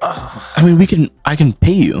 Is that, I mean, I can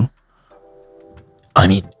pay you. I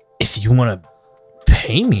mean, if you want to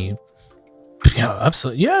pay me, yeah,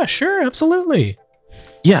 absolutely. Yeah, sure, absolutely.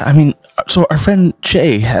 Yeah, I mean, so our friend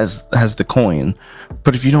Che has the coin,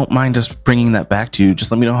 but if you don't mind us bringing that back to you,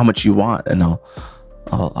 just let me know how much you want, and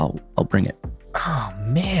I'll bring it. Oh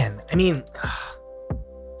man, I mean,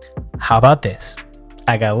 how about this?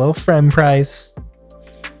 I got a little friend price.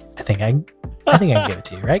 I think I can give it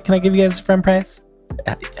to you, right? Can I give you guys a friend price?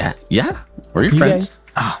 Yeah, we're your You friends. guys?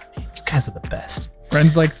 Oh man, you guys are the best.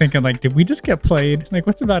 Ren's like thinking, like, did we just get played? Like,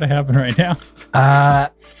 what's about to happen right now?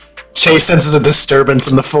 Chase senses a disturbance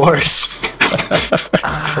in the force.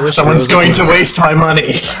 Someone's going to waste my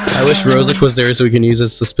money. I wish Rosic was there so we can use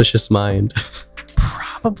his suspicious mind.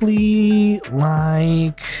 Probably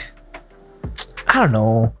like, I don't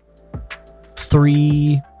know,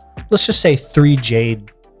 3. Let's just say 3 jade.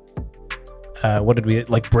 What did we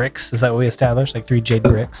like? Bricks? Is that what we established? Like 3 jade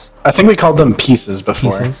bricks? I think we called them pieces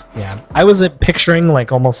before. Pieces. Yeah. I was picturing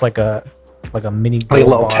like almost like a mini Like a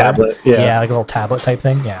little gold bar. tablet. Yeah. Like a little tablet type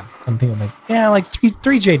thing. Yeah. I'm thinking like, like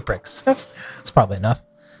 3 jade bricks. That's probably enough.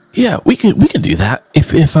 Yeah, we can do that.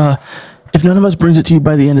 If none of us brings it to you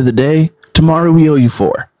by the end of the day, tomorrow we owe you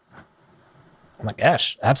 4. Oh my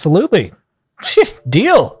gosh, absolutely.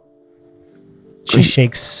 Deal. She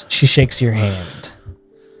shakes your hand.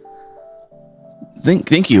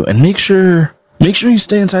 Thank you, and make sure you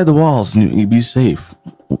stay inside the walls and you be safe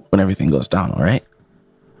when everything goes down. All right?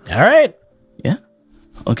 All right. Yeah.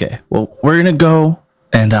 Okay. Well, we're gonna go,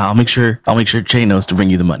 and I'll make sure Che knows to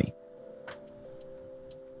bring you the money.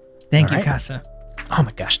 Thank you, Alright. Casa. Oh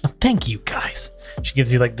my gosh, no, thank you guys. She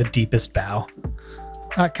gives you like the deepest bow.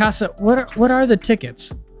 Casa, what are the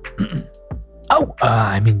tickets?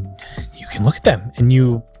 I mean, you can look at them, and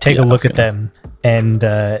you take a look at them, and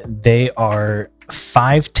they are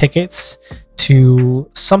 5 tickets to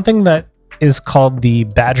something that is called the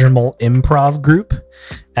Badgermole Improv Group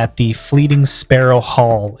at the Fleeting Sparrow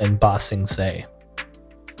Hall in Ba Sing Se.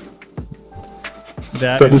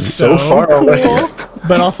 That is so far away.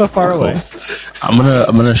 But also far away. I'm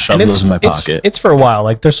gonna shove And those in my pocket. It's for a while.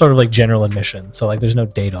 Like they're sort of like general admission, so like there's no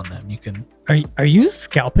date on them. You can. Are you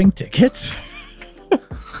scalping tickets?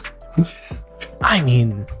 I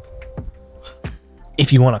mean,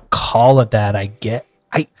 if you want to call it that, I get.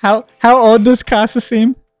 How old does Casa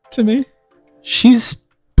seem to me? She's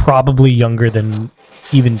probably younger than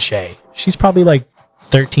even Che. She's probably like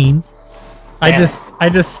 13. I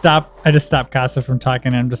just stop Casa from talking,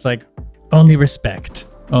 and I'm just like, only respect.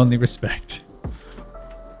 Only respect.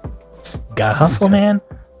 Got hustle, man.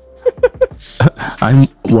 I'm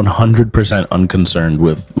 100% unconcerned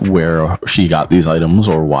with where she got these items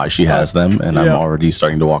or why she has them, and I'm Yeah. already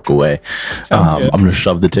starting to walk away. Sounds good. I'm gonna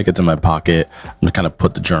shove the tickets in my pocket. I'm gonna kind of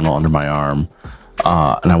put the journal under my arm,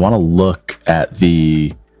 and I want to look at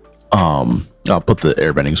the. I'll put the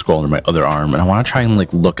airbending scroll under my other arm, and I want to try and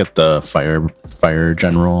like look at the fire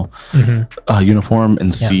general uniform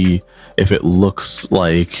and see if it looks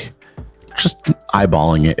like, just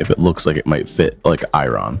eyeballing it, if it looks like it might fit like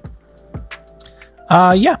Iron.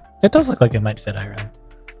 Yeah, it does look like it might fit Iron.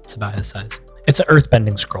 It's about his size. It's an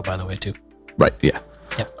earthbending scroll, by the way, too. Right, yeah.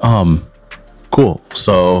 Yep. Cool.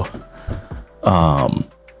 So,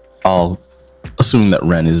 I'll assuming that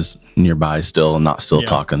Ren is nearby still and not still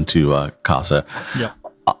talking to Casa. Yeah.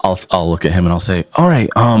 I'll look at him and I'll say, all right,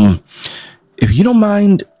 if you don't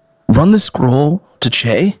mind, run the scroll to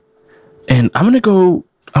Che, and I want to go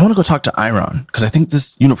talk to Iron because I think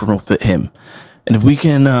this uniform will fit him. And if we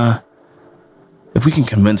can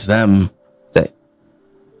convince them that,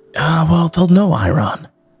 well, they'll know Iron.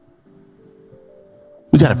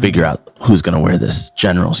 We got to figure out who's going to wear this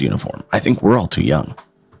general's uniform. I think we're all too young.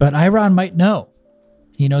 But Iron might know.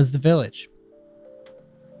 He knows the village.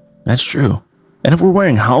 That's true. And if we're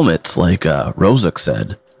wearing helmets like Rozak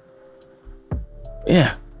said,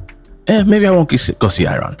 maybe I won't go see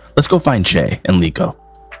Iron. Let's go find Che and Liko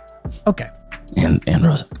Okay. and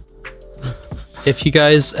Rozak. If you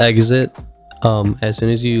guys exit, as soon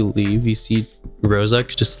as you leave, you see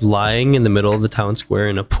Rozak just lying in the middle of the town square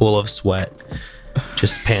in a pool of sweat,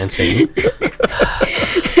 just panting.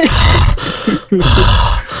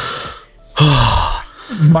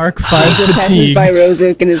 Mark 5 Passes fatigue. by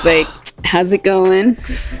Rozuk and is like, how's it going?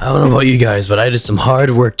 I don't know about you guys, but I did some hard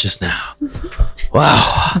work just now.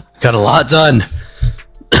 Wow, got a lot done.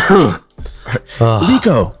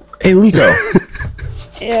 Liko. Hey, Liko.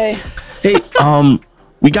 Yeah. Hey,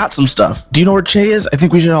 we got some stuff. Do you know where Che is? I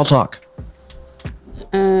think we should all talk.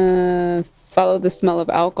 Follow the smell of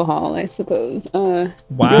alcohol, I suppose. Wow,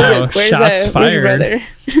 Where's shots where's fired. brother?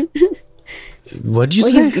 What'd you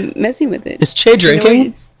Well, say? he's messing with it. Is Che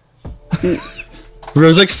drinking?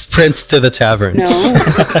 Rozak sprints to the tavern. No.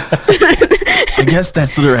 I guess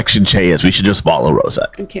that's the direction Che is. We should just follow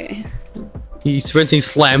Rozak. Okay. He sprints, he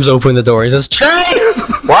slams open the door. He says, Che!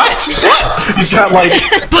 What? He's got like.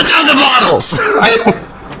 Put down the bottles!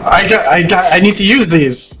 I need to use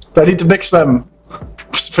these. I need to mix them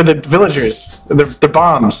for the villagers. The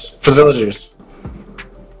bombs for the villagers.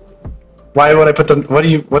 Why would I put them?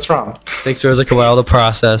 What's wrong? Takes Rozak a while to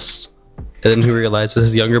process. And then he realizes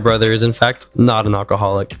his younger brother is in fact not an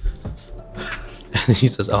alcoholic. And then he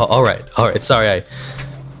says, oh, all right, sorry,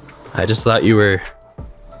 I just thought you were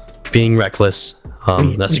being reckless.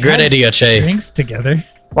 That's a great had idea, Che. Drinks together.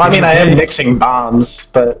 Well, I mean, I am mixing bombs,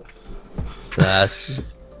 but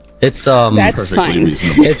It's That's Perfectly fine.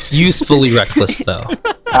 reasonable. it's usefully reckless though.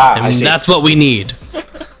 I And see. that's what we need.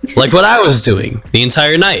 Like what I was doing the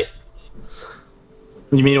entire night.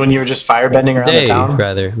 You mean when you were just firebending around Day, the town?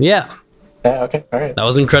 rather. Yeah. Yeah. Okay. All right. That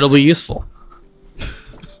was incredibly useful.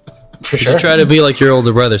 For You sure. should try to be like your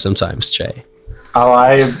older brother sometimes, Che. Oh,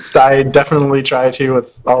 I definitely try to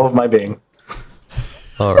with all of my being.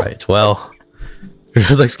 All right. Well,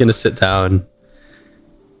 Rozak's gonna sit down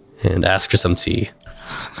and ask for some tea.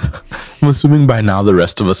 I'm assuming by now the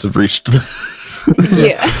rest of us have reached the.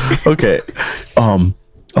 Yeah. Okay.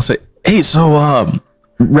 I'll say, hey, so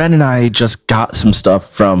Ren and I just got some stuff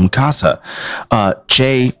from Casa.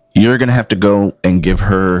 Che, you're gonna have to go and give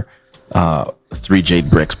her 3 jade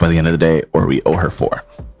bricks by the end of the day, or we owe her 4.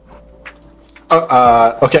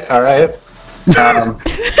 Okay. All right.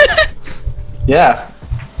 Yeah.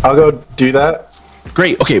 I'll go do that.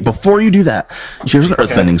 Great. Okay, before you do that, here's an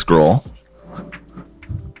earthbending scroll.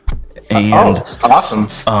 And Oh, awesome.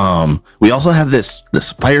 we also have this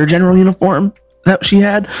fire general uniform that she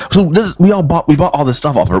had. So we bought all this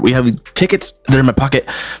stuff off her. We have tickets that are in my pocket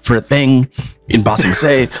for a thing in Bossing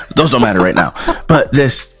Say. Those don't matter right now. But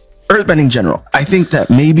this earthbending general, I think that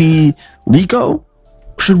maybe Liko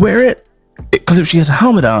should wear it, because if she has a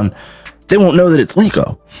helmet on, they won't know that it's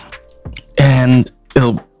Liko, and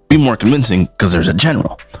it'll be more convincing because there's a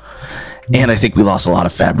general. And I think we lost a lot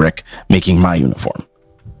of fabric making my uniform.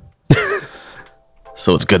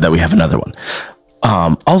 So it's good that we have another one.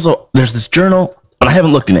 Also, there's this journal, but I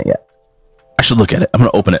haven't looked in it yet. I should look at it. I'm going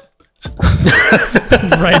to open it.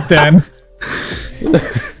 Right then.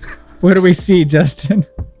 What do we see, Justin?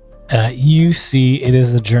 You see, it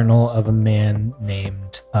is the journal of a man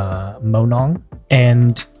named Monong,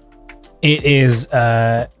 and it is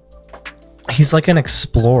he's like an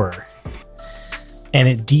explorer, and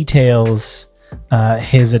it details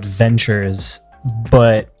his adventures,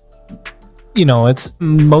 but you know, it's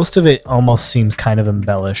most of it almost seems kind of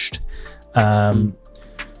embellished, but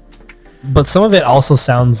some of it also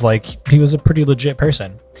sounds like he was a pretty legit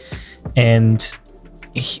person, and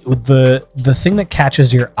the thing that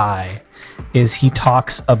catches your eye is he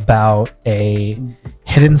talks about a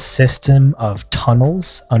hidden system of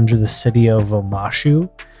tunnels under the city of Omashu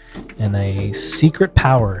and a secret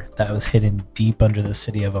power that was hidden deep under the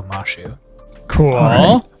city of Omashu. Cool.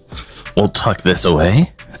 right. We'll tuck this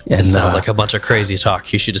away. And Sounds like a bunch of crazy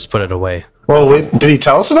talk. You should just put it away. Well, wait, did he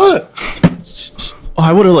tell us about it? Oh,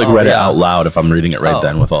 I would have like Oh, read it yeah. out loud if I'm reading it right Oh,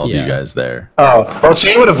 then with all of yeah. you guys there. Oh, well,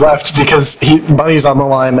 Shane would have left because Bunny's on the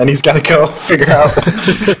line and he's got to go figure out.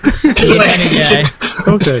 Funny guy.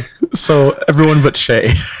 Okay, so everyone but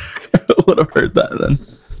Shay would have heard that then.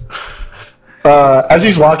 As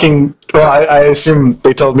he's walking, well, I assume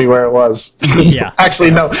they told me where it was. Yeah. Actually,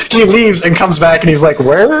 no. He leaves and comes back and he's like,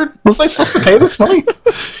 "Where was I supposed to pay this money?"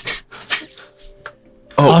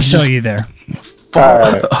 Oh, I'll you show just you there.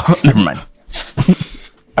 Alright. Never mind.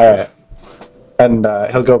 All right, and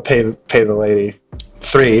he'll go pay the lady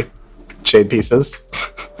 3 jade pieces.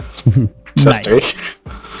 Says Nice. 3.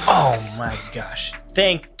 Oh my gosh.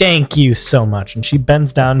 Thank you so much. And she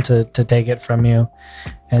bends down to take it from you.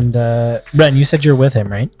 And Ren, you said you're with him,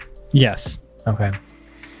 right? Yes. Okay.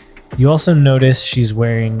 You also notice she's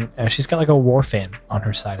wearing she's got like a war fan on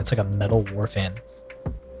her side. It's like a metal war fan.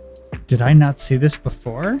 Did I not see this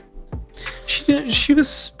before? She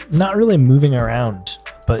was not really moving around,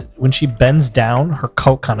 but when she bends down, her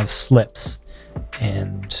coat kind of slips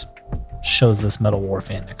and shows this metal war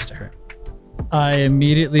fan next to her. I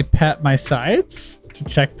immediately pat my sides to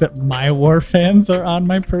check that my war fans are on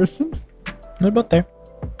my person. They're about there.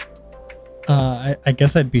 I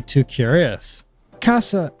guess I'd be too curious.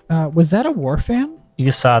 Casa, was that a war fan?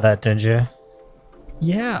 You saw that, didn't you?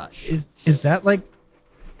 Yeah. Is that like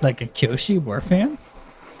a Kyoshi war fan?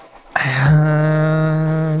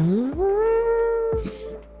 Are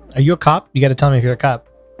you a cop? You got to tell me if you're a cop.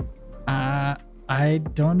 I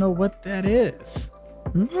don't know what that is.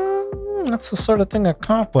 That's the sort of thing a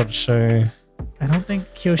cop would say. I don't think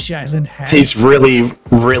Kyoshi Island has. He's really,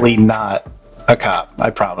 really not a cop. I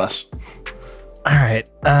promise. All right.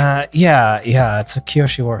 Yeah. It's a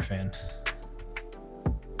Kyoshi war fan.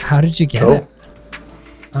 How did you get Cool. it?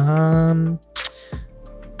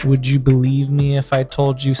 Would you believe me if I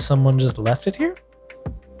told you someone just left it here?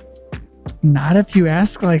 Not if you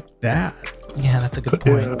ask like that. Yeah, that's a good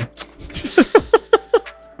point.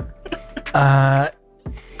 I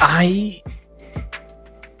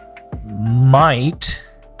might,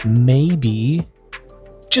 maybe,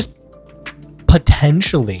 just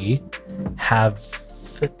potentially have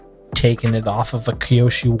taken it off of a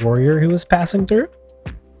Kyoshi warrior who was passing through.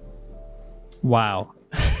 Wow.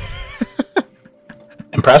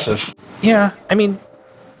 Impressive. Yeah, I mean,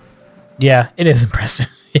 yeah, it is impressive.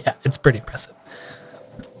 Yeah, it's pretty impressive.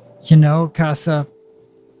 You know, Casa,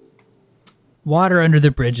 water under the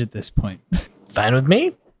bridge at this point. Fine with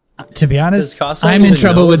me. To be honest, Does Casa I'm in even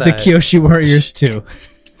trouble know with the that- Kyoshi warriors too.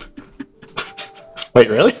 Wait,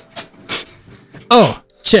 really? Oh,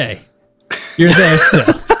 Che, you're there still.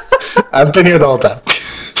 I've been here the whole time.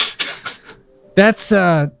 That's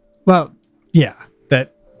well, yeah.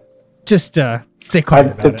 That just stay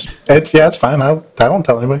quiet about it. It's fine. I won't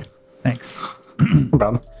tell anybody. Thanks. No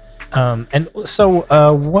problem. And so,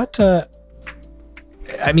 what?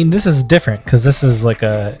 I mean, this is different because this is like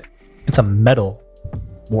it's a metal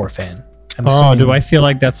war fan. I'm Oh, assuming- do I feel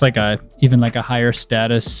like that's like even like a higher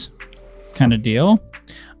status kind of deal?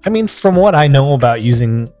 I mean, from what I know about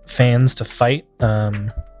using fans to fight, I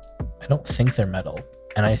don't think they're metal.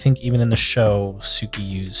 And I think even in the show, Suki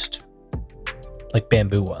used like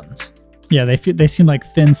bamboo ones. Yeah, they seem like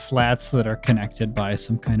thin slats that are connected by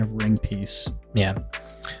some kind of ring piece. Yeah.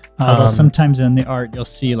 Although sometimes in the art you'll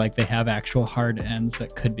see like they have actual hard ends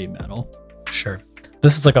that could be metal. Sure.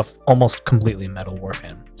 This is like a almost completely metal war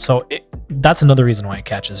fan. So that's another reason why it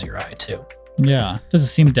catches your eye too. Yeah. Does it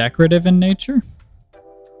seem decorative in nature?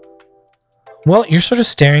 Well, you're sort of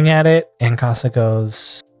staring at it, and Casa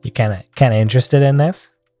goes, "You kind of interested in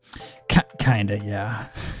this?" Kinda, yeah.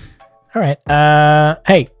 All right.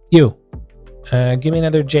 Hey, you. Give me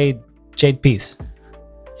another jade piece,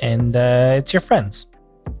 and it's your friend's.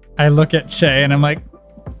 I look at Che and I'm like,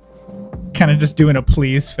 kind of just doing a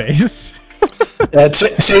please face. Yeah,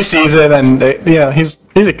 Chase sees it and he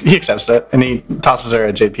accepts it and he tosses her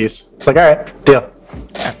a jade piece. It's like, all right, deal.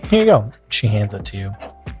 Here you go. She hands it to you.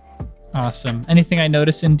 Awesome. Anything I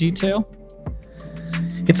notice in detail?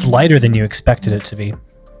 It's lighter than you expected it to be.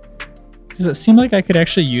 Does it seem like I could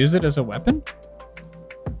actually use it as a weapon?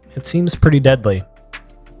 It seems pretty deadly.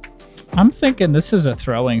 I'm thinking this is a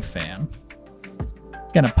throwing fan.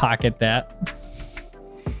 Gonna pocket that.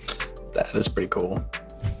 That is pretty cool.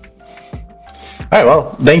 All right,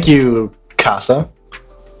 well, thank you, Casa,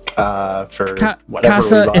 for whatever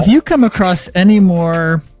Casa, we bought. if you come across any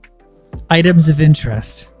more items of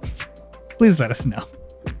interest, please let us know.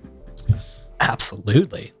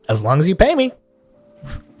 Absolutely. As long as you pay me.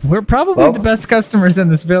 We're probably Well- the best customers in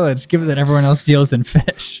this village, given that everyone else deals in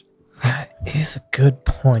fish. That is a good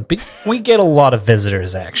point. But we get a lot of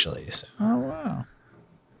visitors, actually. So. Oh, wow.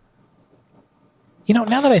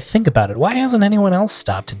 Now that I think about it, why hasn't anyone else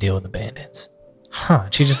stopped to deal with the bandits? Huh.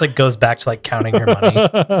 She just like goes back to like counting her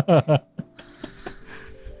money.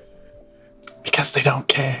 Because they don't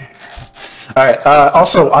care. All right.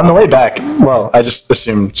 Also, on the way back, well, I just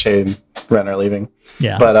assumed Che and Ren are leaving.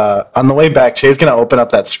 Yeah. But on the way back, Che's gonna open up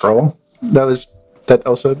that scroll that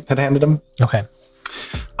Elsa had handed him. Okay.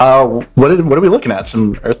 What are we looking at?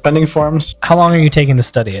 Some earthbending forms? How long are you taking to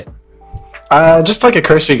study it? Just like a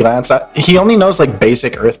cursory glance. He only knows like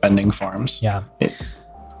basic earthbending forms. Yeah. He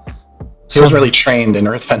was really trained in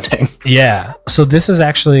earthbending. Yeah. So this is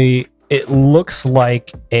actually, it looks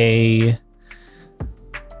like a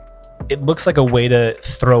way to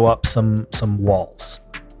throw up some walls,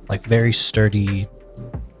 like very sturdy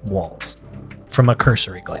walls from a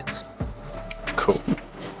cursory glance. Cool.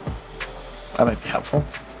 That might be helpful.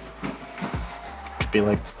 Could be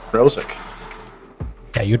like Rosic.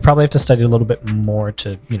 Yeah, you'd probably have to study a little bit more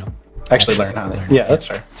to, Actually learn how to. Yeah, that's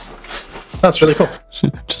fair. That's really cool.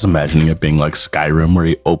 Just imagining it being like Skyrim, where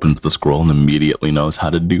he opens the scroll and immediately knows how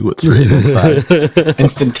to do what's right inside.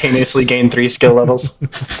 Instantaneously gain 3 skill levels.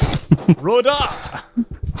 Rhoda!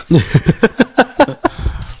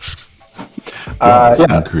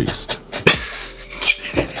 Yeah. Increased.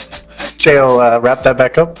 Che will wrap that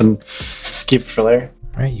back up and keep it for later.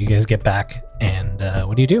 All right, you guys get back, and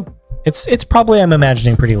what do? It's probably, I'm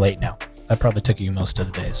imagining, pretty late now. That probably took you most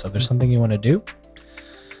of the day. So if there's something you want to do,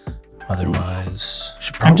 otherwise,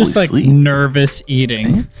 I'm just like sleep. nervous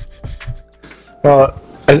eating. Well,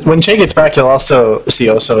 when Che gets back, he'll also see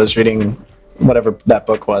Oso is reading whatever that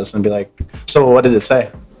book was and be like, so what did it say?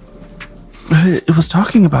 It was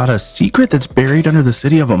talking about a secret that's buried under the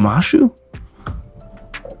city of Amashu.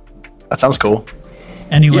 That sounds cool.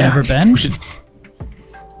 Anyone ever been? We should.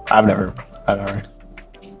 I've never.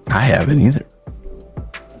 I haven't either.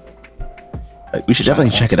 We should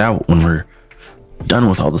definitely check it out when we're done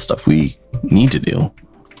with all the stuff we need to do.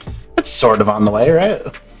 It's sort of on the way, right?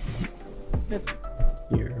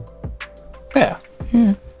 Yeah.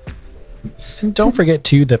 and don't forget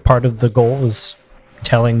too that part of the goal is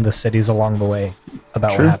telling the cities along the way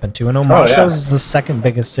about True. what happened to. And Omasho yeah. is the second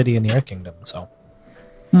biggest city in the Earth Kingdom, so.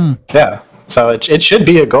 Yeah. So it should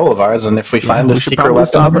be a goal of ours, and if we find a we should secret probably weapon,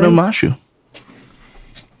 stop at Amashu.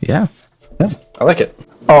 Yeah. yeah, I like it.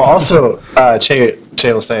 Oh, also, Che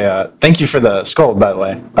will say, thank you for the scroll, by the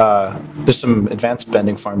way. There's some advanced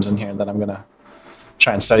bending forms in here that I'm going to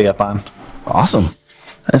try and study up on. Awesome.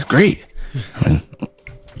 That's great. I mean,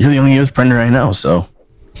 you're the only Earthbender I know, so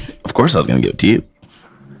of course I was going to give it to you.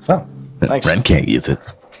 Oh, thanks. Ren can't use it.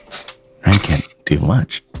 Ren can't do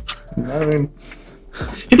much. I mean,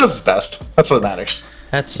 he does his best. That's what matters.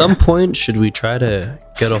 At some point, should we try to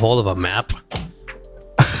get a hold of a map?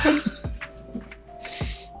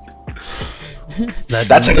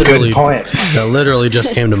 That's a good point. That literally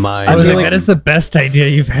just came to mind. I was like, that is the best idea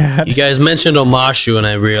you've had. You guys mentioned Omashu, and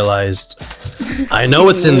I realized I know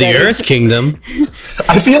it's in the That is- Earth Kingdom.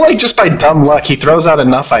 I feel like just by dumb luck, he throws out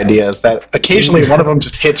enough ideas that occasionally one of them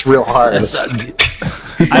just hits real hard.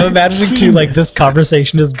 I'm imagining too, like this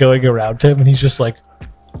conversation is going around him, and he's just like,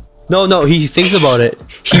 No, he thinks about it.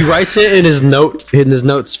 He writes it in his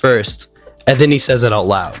notes first, and then he says it out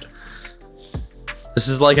loud. This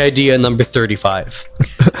is like idea number 35.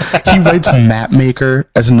 He writes map maker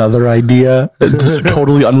as another idea,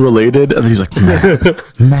 totally unrelated, and then he's like,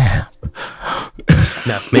 map.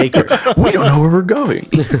 Map maker. We don't know where we're going.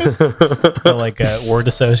 like a word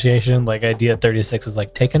association. Like idea 36 is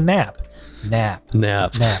like, take a nap. Nap.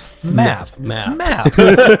 Nap. Nap. Map. Map. Map.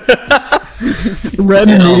 Ren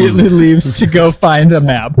immediately leaves to go find a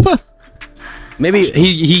map. Maybe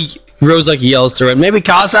he Rozak yells to Ren. Maybe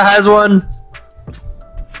Casa has one.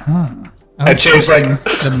 And Che's like,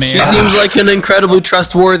 The She mayor. seems like an incredibly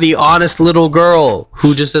trustworthy, honest little girl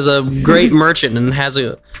who just is a great merchant and has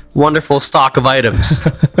a wonderful stock of items.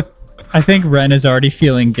 I think Ren is already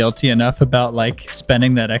feeling guilty enough about like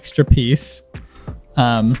spending that extra piece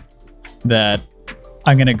that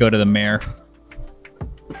I'm going to go to the mayor.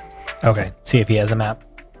 Okay. See if he has a map.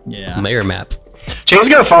 Yeah. Mayor map. Che's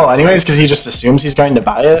gonna follow anyways because he just assumes he's going to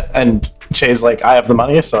buy it, and Che's like, I have the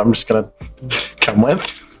money, so I'm just gonna come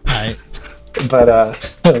with. I, But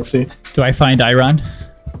we'll see. do I find Iron?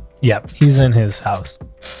 Yep. He's in his house.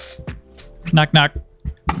 Knock, knock.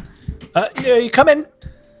 Yeah, you come in.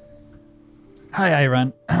 Hi,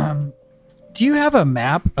 Iron. Do you have a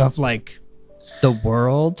map of like the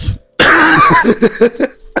world?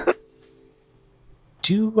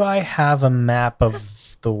 Do I have a map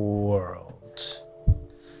of the world?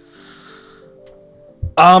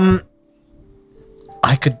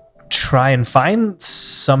 I could try and find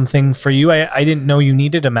something for you. I didn't know you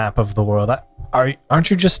needed a map of the world. Aren't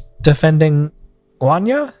you just defending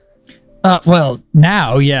Wanya? Well,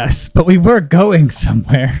 now, yes, but we were going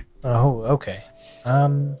somewhere. Oh, okay.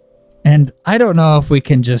 And I don't know if we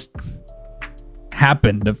can just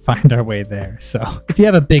happen to find our way there. So if you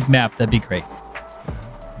have a big map, that'd be great.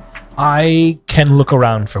 I can look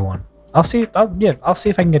around for one. I'll see if I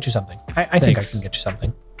can get you something. I think I Thanks. can get you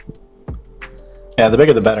something. Yeah, the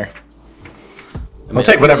bigger the better. I'll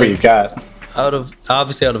take whatever you've got. Out of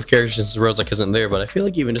character since Rozak isn't there, but I feel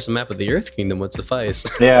like even just a map of the Earth Kingdom would suffice.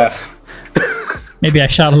 Yeah. Maybe I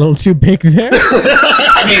shot a little too big there.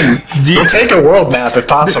 I mean, we'll take a world map if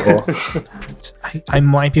possible. I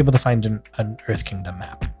might be able to find an Earth Kingdom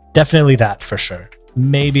map. Definitely that for sure.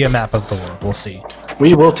 Maybe a map of the world. We'll see.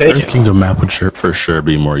 We will take Earth it. Kingdom map would for sure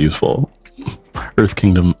be more useful. Earth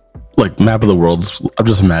Kingdom, like map of the world. I'm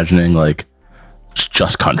just imagining like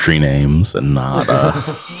just country names and not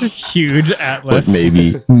Huge like atlas.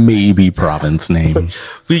 maybe province names.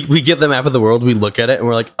 We get the map of the world, we look at it, and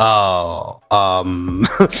we're like,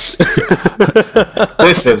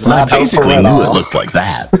 This is I not helpful basically at knew it all. looked like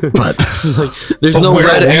that, but there's no where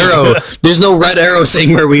red are we? arrow. There's no red arrow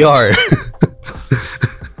saying where we are.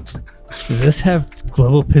 Does this have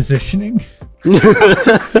global positioning?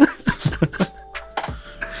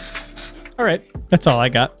 All right, that's all I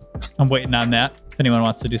got. I'm waiting on that. If anyone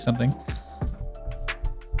wants to do something.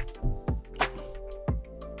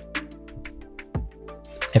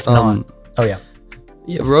 If not, oh yeah.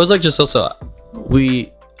 Yeah, Rozak just also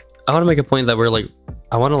I want to make a point that we're like,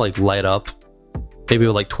 I want to like light up, maybe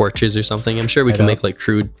with like torches or something. I'm sure we can up. make like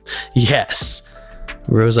crude. Yes,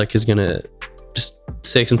 Rozak is gonna just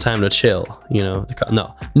take some time to chill. You know,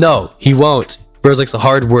 no, he won't. Rozak's a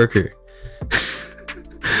hard worker.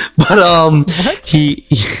 But he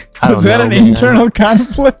I don't Was that know, an man. internal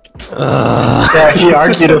conflict? Yeah, he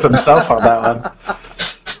argued with himself on that one.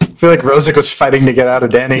 I feel like Rozak was fighting to get out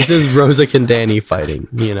of Danny. This is Rozak and Danny fighting.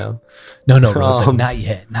 You know. No, Rosa, Um, not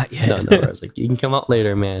yet. No, Rozak, you can come out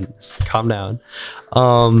later, man. Just calm down.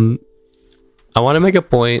 I want to make a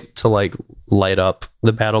point to like light up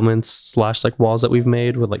the battlements / like walls that we've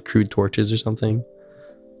made with like crude torches or something.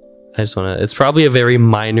 I just want to. It's probably a very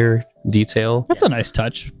minor detail, That's a nice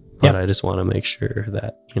touch. but I just want to make sure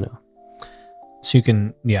that So you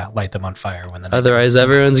can light them on fire when the night Otherwise, comes.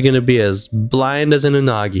 everyone's gonna be as blind as an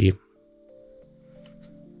unagi.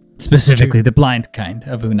 Specifically, the blind kind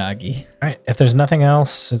of unagi. All right. If there's nothing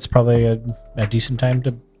else, it's probably a decent time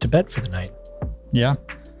to bed for the night. Yeah.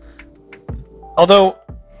 Although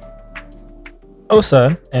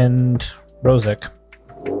Osa and Rozak,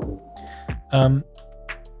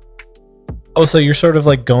 Osa, you're sort of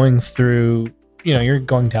like going through, you're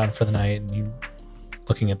going down for the night and you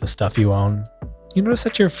looking at the stuff you own. You notice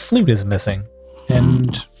that your flute is missing. And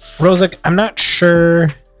Rozak, I'm not sure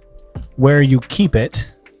where you keep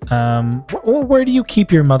it. Where do you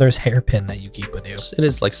keep your mother's hairpin that you keep with you? It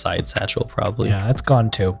is like side satchel, probably. Yeah, it's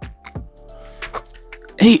gone too.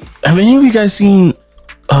 hey, have any of you guys seen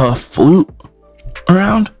a flute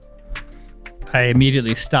around? I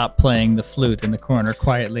immediately stopped playing the flute in the corner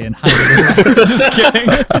quietly and hide it. Just kidding.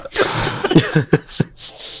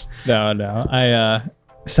 No.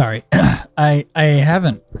 Sorry. I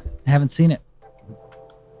haven't seen it.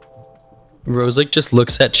 Rozak just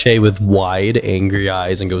looks at Che with wide, angry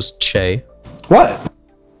eyes and goes, "Che, What?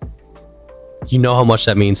 you know how much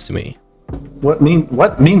that means to me. What means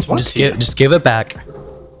what to you? Just give it back.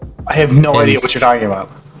 I have no idea Yes. what you're talking about.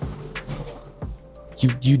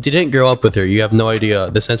 You didn't grow up with her. You have no idea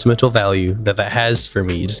the sentimental value that has for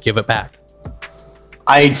me. Just give it back."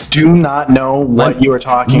 I do not know what you are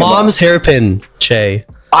talking Mom's about. hairpin, Che.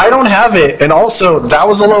 I don't have it, and also that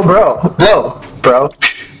was a low bro.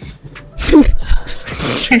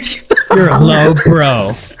 You're a low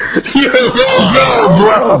bro. You're a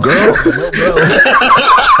low bro.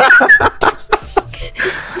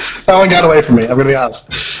 That one got away from me. I'm gonna be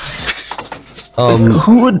honest.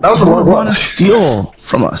 Who would That was a low blow. want to steal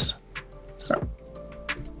from us?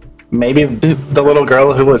 Maybe the little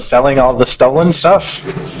girl who was selling all the stolen stuff.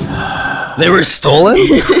 They were stolen?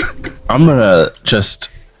 I'm gonna just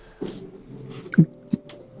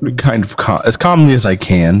kind of as calmly as I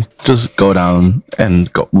can, just go down and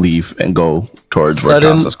leave and go towards where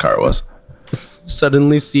Sudden- Costa's car was.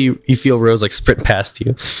 Suddenly you feel Rose like sprint past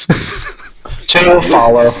you. Che will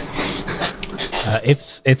follow.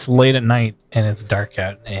 It's late at night and it's dark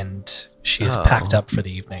out, and she is packed up for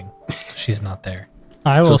the evening, so she's not there.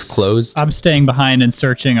 I will. it's closed? I'm staying behind and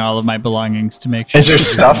searching all of my belongings to make sure. Is there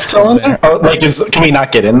stuff still in there? Oh, can we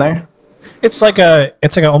not get in there? It's like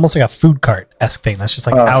almost like a food cart esque thing that's just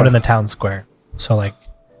like out in the town square. So like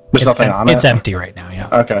There's nothing on it? It's empty right now, yeah.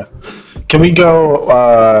 Okay. Can we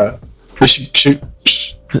go, we should shoot.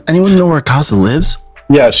 Does anyone know where Casa lives?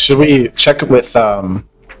 Yeah, should we check with,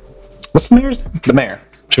 what's the mayor's name? The mayor.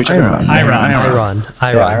 Should we check with him?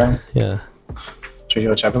 Iron. Yeah. Should we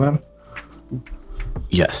go check with him?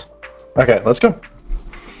 Yes. Okay, let's go.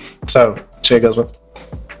 So, Jay goes with.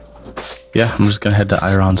 Yeah, I'm just gonna head to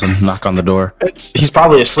Iron's and knock on the door He's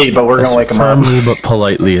probably asleep, but we're as gonna wake him up. firmly but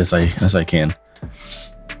politely as I can.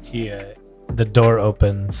 The door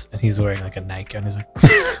opens and he's wearing like a nightgown. He's like,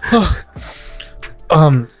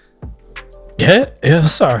 yeah,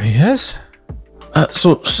 sorry, yes.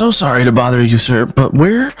 So sorry to bother you, sir, but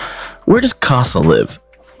where does Casa live?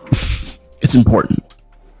 It's important.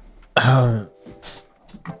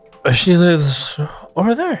 She lives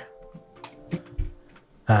over there.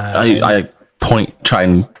 I try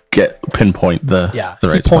and pinpoint the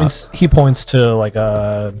right spot. He points to like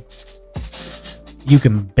you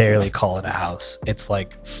can barely call it a house. It's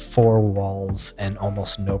like 4 walls and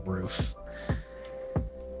almost no roof.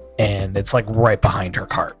 And it's like right behind her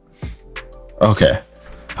cart. Okay.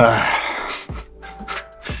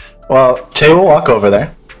 Well, Jay will walk over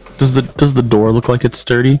there. Does the door look like it's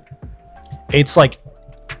sturdy? It's like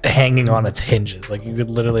hanging on its hinges. Like you could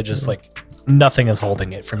literally just like nothing is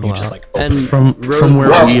holding it from you. Just like And From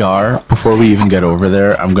where we are, before we even get over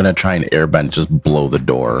there, I'm gonna try and airbend, just blow the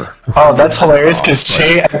door. Oh, that's hilarious because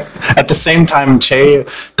Che, at the same time, Che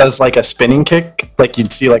does like a spinning kick, like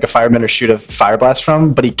you'd see like a firebender shoot a fire blast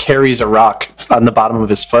from, but he carries a rock on the bottom of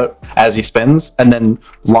his foot as he spins and then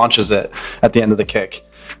launches it at the end of the kick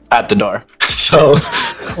at the door. So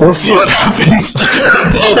we'll see what happens.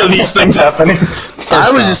 Both of these things happening. I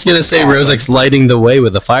was just gonna say Rozek's lighting the way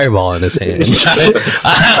with a fireball in his hand. Che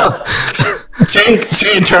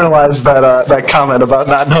internalized that comment about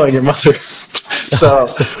not knowing your mother. So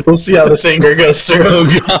we'll see how this anger goes through.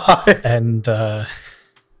 Oh god! and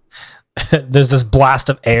there's this blast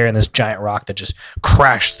of air and this giant rock that just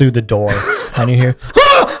crashed through the door, and you hear,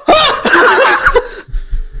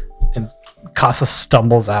 and Casa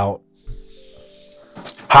stumbles out.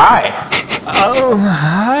 Hi. Oh,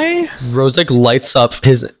 hi. Rozek lights up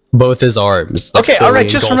both his arms. like Okay, all right. fully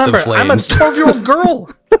Just engulfed in remember, I'm a flames. 12-year-old girl.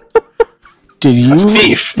 Did you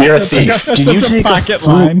Thief. You're a thief. did you such a take a pocket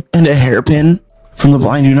fruit line. and a hairpin from the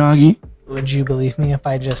blind Unagi? Would you believe me if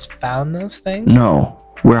I just found those things? No.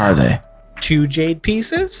 Where are they? 2 jade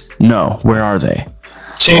pieces? No. Where are they?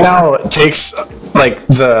 Che now takes like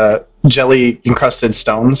the jelly encrusted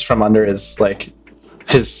stones from under his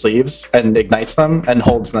sleeves and ignites them and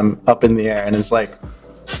holds them up in the air and is like,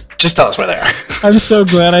 just tell us where they are. I'm so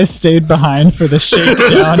glad I stayed behind for the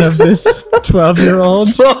shakedown of this 12-year-old.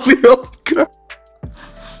 12-year-old girl.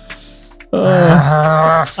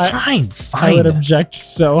 Fine. I would object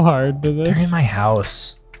so hard to They're this. in my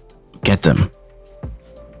house. Get them.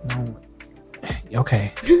 No.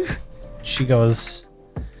 Okay. She goes,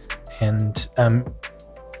 and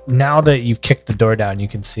now that you've kicked the door down, you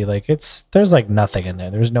can see like there's like nothing in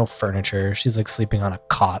there. There's no furniture. She's like sleeping on a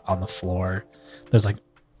cot on the floor. There's like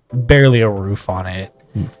barely a roof on it.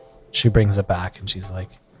 She brings it back and she's like,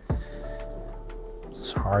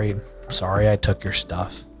 sorry I took your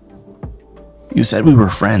stuff. You said we were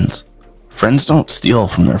friends. Friends don't steal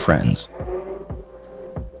from their friends.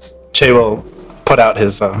 Che will put out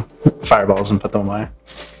his fireballs and put them away.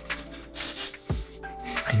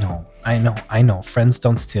 I know. Friends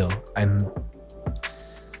don't steal. I'm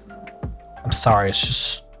sorry. It's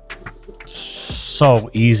just so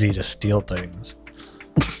easy to steal things.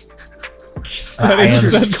 That I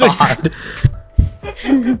is am such a- God.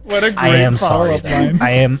 What a I great am sorry. follow-up then.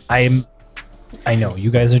 line. I know you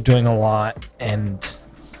guys are doing a lot, and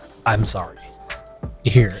I'm sorry.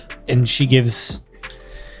 Here, and she gives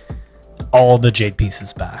all the jade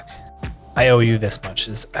pieces back. I owe you this much.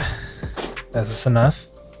 Is this enough?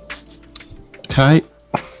 Can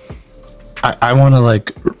I want to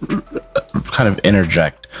like kind of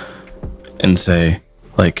interject and say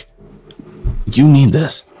like, you need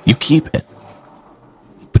this. You keep it,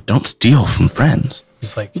 but don't steal from friends.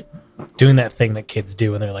 Just like doing that thing that kids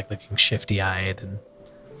do when they're like looking shifty-eyed and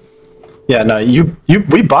Yeah, no,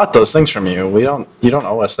 we bought those things from you. You don't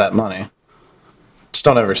owe us that money. Just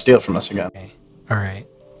don't ever steal from us again. okay. All right.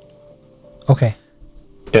 Okay.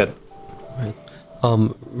 Good.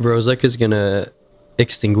 Rozek is gonna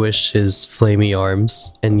extinguish his flamey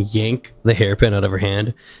arms and yank the hairpin out of her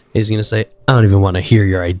hand. He's gonna say, "I don't even want to hear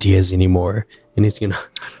your ideas anymore," and he's gonna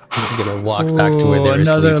walk back to where they were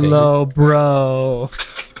another sleeping. low bro.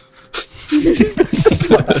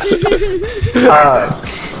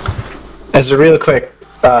 As a real quick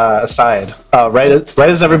aside, right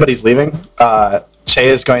as everybody's leaving, Che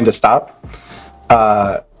is going to stop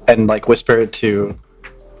and like whisper to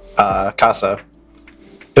Casa.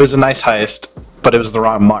 It was a nice heist, but it was the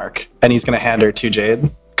wrong mark. And he's going to hand her 2 jade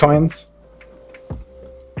coins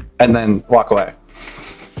and then walk away.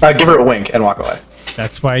 Give her a wink and walk away.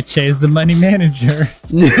 That's why Che's the money manager.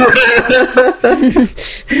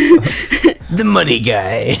 The money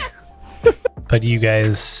guy. But you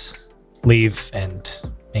guys leave and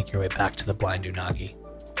make your way back to the Blind Unagi.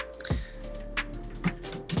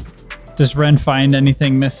 Does Ren find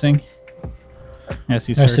anything missing? Yes,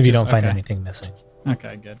 he Most of you searches. don't find Okay. anything missing.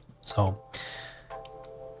 Okay, good. So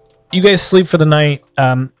you guys sleep for the night.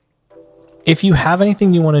 If you have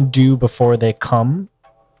anything you want to do before they come,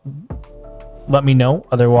 let me know.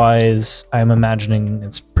 Otherwise, I'm imagining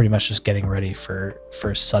it's pretty much just getting ready for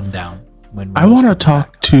sundown. When I want to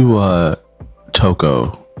talk to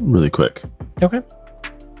Toko really quick. Okay.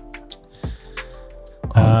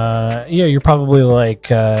 Yeah, you're probably like,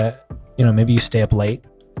 maybe you stay up late.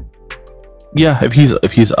 Yeah, if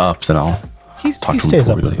he's up, then I'll He talk to him stays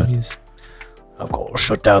before up we go to late. bed. I've got to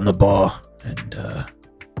shut down the bar and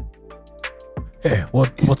hey,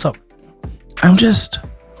 what's up? I'm just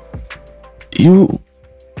you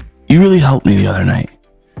really helped me the other night.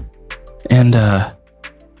 And I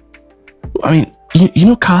mean, you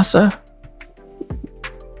know Casa?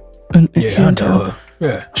 And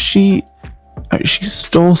Yeah. she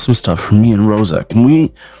stole some stuff from me and Rozak, and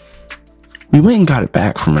we went and got it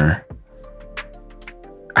back from her.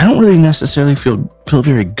 I don't really necessarily feel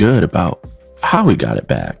very good about how we got it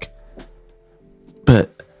back,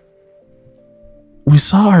 but we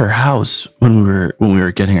saw her house when we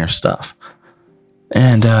were getting our stuff,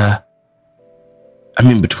 and I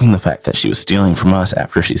mean, between the fact that she was stealing from us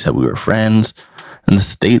after she said we were friends, and the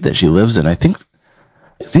state that she lives in, I think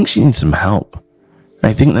she needs some help. And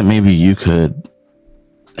I think that maybe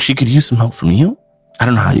she could use some help from you. I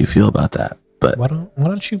don't know how you feel about that, but Why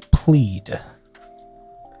don't you plead?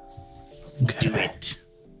 okay. Do it.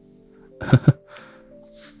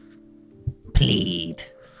 Plead.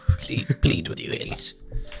 Plead with you, idiots.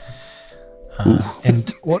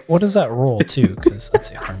 And what does that roll too? Because let's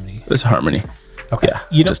say harmony. It's harmony. Okay. Yeah,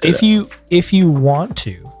 You know, just do if you want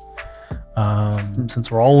to,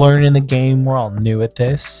 since we're all learning the game, we're all new at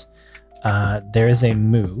this. There is a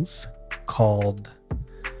move called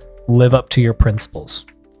Live Up to Your Principles.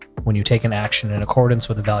 When you take an action in accordance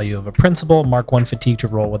with the value of a principle, mark 1 fatigue to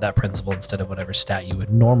roll with that principle instead of whatever stat you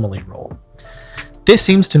would normally roll. This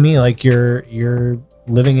seems to me like you're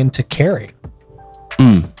living into caring.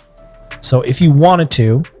 Mm. So if you wanted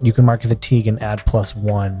to, you can mark a fatigue and add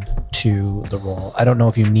 +1 to the roll. I don't know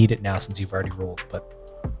if you need it now since you've already rolled, but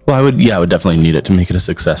Well, I would definitely need it to make it a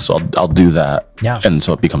success. So I'll do that. Yeah. And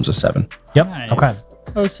so it becomes a 7. yep. Nice. Okay.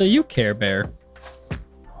 Oh, so you care, Bear.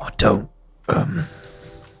 I don't.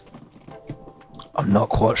 I'm not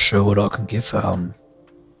quite sure what I can give her.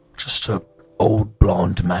 Just a old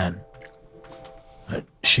blonde man.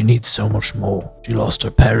 She needs so much more. She lost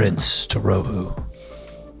her parents to Rohu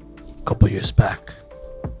a couple years back.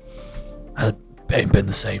 Ain't been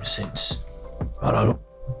the same since. But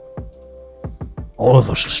all of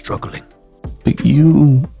us are struggling. But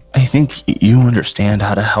I think you understand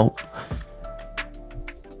how to help.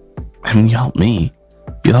 I mean, you help me.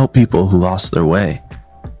 You help people who lost their way.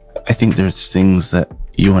 I think there's things that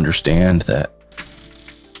you understand that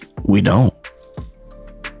we don't.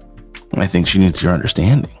 I think she needs your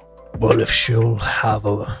understanding. Well, if she'll have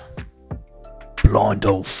a blind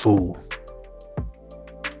old fool,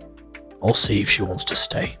 I'll see if she wants to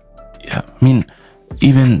stay. Yeah, I mean,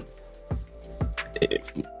 even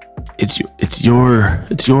if it's your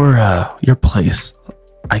place.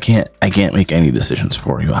 I can't make any decisions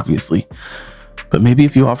for you, obviously. But maybe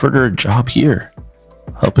if you offered her a job here,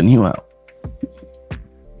 helping you out,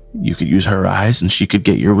 you could use her eyes and she could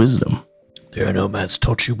get your wisdom. The nomad's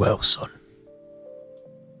taught you well, son.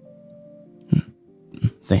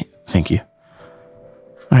 Thank you.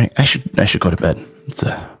 All right, I should go to bed. It's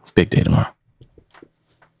a big day tomorrow.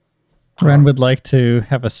 Ren would like to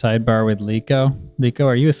have a sidebar with Liko. Liko,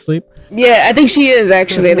 are you asleep? Yeah, I think she is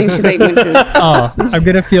actually. I think she like went to. Oh, I'm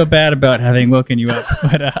gonna feel bad about having woken you up,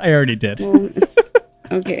 but I already did. Well, it's,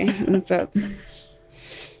 okay, what's up?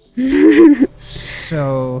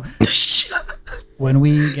 So, when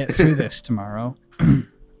we get through this tomorrow,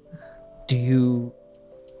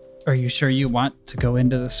 are you sure you want to go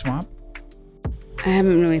into the swamp? I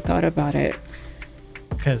haven't really thought about it.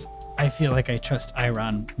 Because I feel like I trust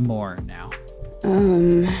Iron more now.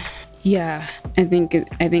 Yeah, I think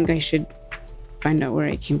I should find out where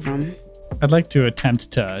I came from. I'd like to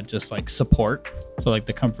attempt to just like support, so like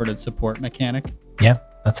the comforted support mechanic. Yeah,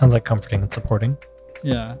 that sounds like comforting and supporting.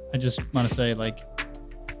 Yeah, I just want to say, like,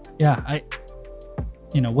 yeah,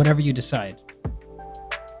 whatever you decide,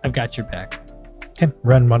 I've got your back. Okay,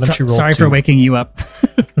 Ren, why don't you roll? Sorry two, for waking you up.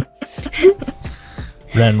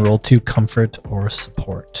 Ren, roll 2 comfort or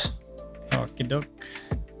support. Okie doke.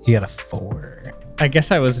 You got a 4. I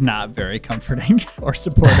guess I was not very comforting or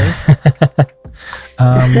supportive.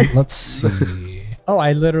 Let's see. Oh,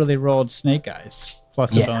 I literally rolled snake eyes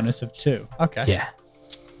plus Yeah. a bonus of 2. Okay. Yeah.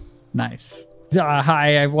 Nice.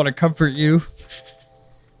 Hi, I want to comfort you.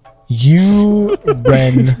 You,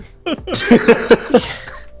 Ren.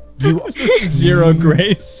 You Zero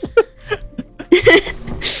grace.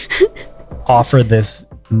 offer this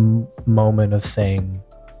moment of saying,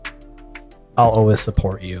 I'll always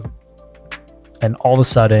support you. And all of a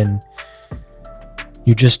sudden,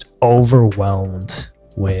 you're just overwhelmed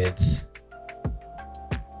with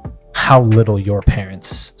how little your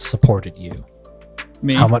parents supported you.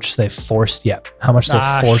 Me. How much they forced,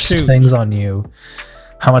 Ah, forced shoot. things on you.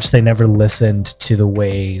 How much they never listened to the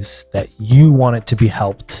ways that you wanted to be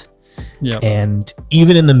helped. Yep. And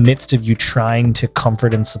even in the midst of you trying to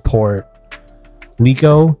comfort and support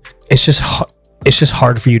Liko, it's just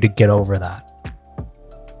hard for you to get over that.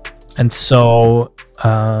 And so,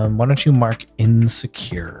 why don't you mark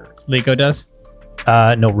insecure? Liko does?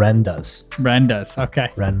 No, Ren does. Ren does. Okay.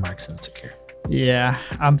 Ren marks insecure. Yeah,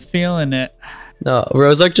 I'm feeling it. No,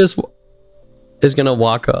 Rozak just is gonna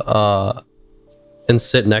walk and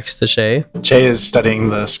sit next to Shay. Jay is studying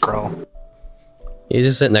the scroll. He's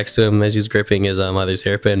just sitting next to him as he's gripping his mother's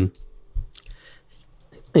hairpin.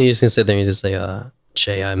 And he's just gonna sit there and he's just say,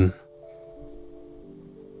 Shay, I'm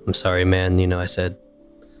sorry, man. You know, I said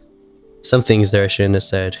some things there I shouldn't have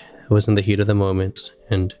said. It was in the heat of the moment.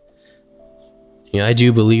 And, I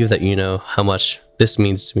do believe that you know how much this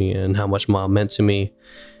means to me and how much mom meant to me.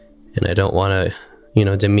 And I don't want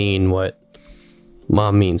to, demean what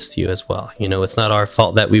mom means to you as well. It's not our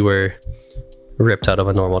fault that we were ripped out of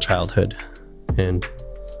a normal childhood. And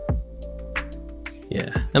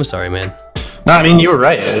yeah, I'm sorry, man. No, I mean, you were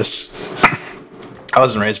right. I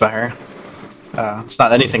wasn't raised by her. It's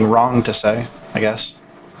not anything wrong to say, I guess.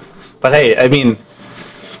 But hey, I mean,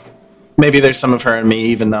 maybe there's some of her in me,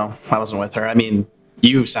 even though I wasn't with her. I mean,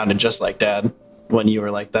 you sounded just like Dad when you were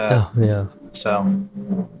like that. Oh, yeah. So,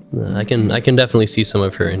 I can definitely see some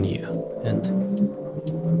of her in you.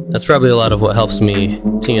 And that's probably a lot of what helps me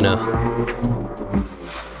to,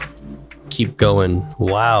 keep going.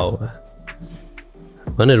 Wow.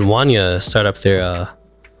 When did Wanya start up there?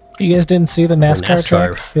 You guys didn't see the NASCAR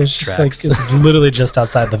track? It was just tracks. it's literally just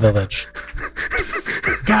outside the village.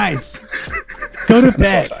 Guys, go to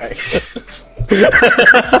bed. sorry.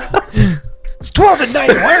 It's 12 at night.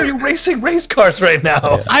 Why are you racing race cars right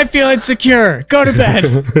now? I feel insecure. Go to bed.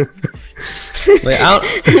 Wait,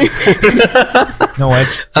 I No,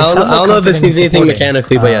 it's don't know if this needs anything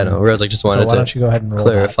mechanically, but yeah, no. Rose, I just So wanted why to don't you go ahead and roll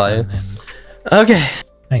clarify that it. then, and- Okay.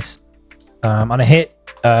 Nice. On a hit,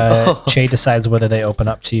 Che decides whether they open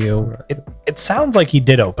up to you. It sounds like he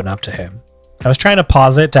did open up to him. I was trying to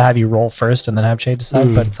pause it to have you roll first and then have Che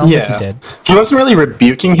decide, but it sounds like he did. He wasn't really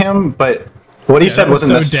rebuking him, but what he said that was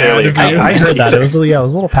wasn't so necessarily. dad of you. I heard that. It was a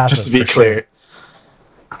little passive. just to be for sure.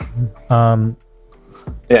 clear.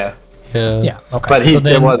 Yeah. Yeah. Okay. But so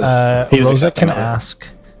then, he was Rosa accepting can of it. ask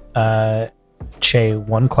Che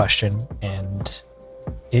one question, and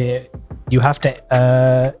you have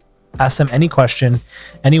to ask them any question.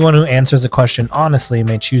 Anyone who answers a question honestly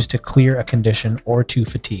may choose to clear a condition or to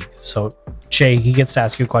fatigue. So, Che, he gets to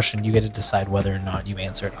ask you a question. You get to decide whether or not you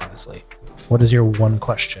answer it honestly. What is your one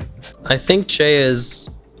question? I think Che is.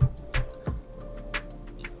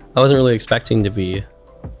 I wasn't really expecting to be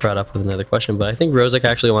brought up with another question, but I think Rozak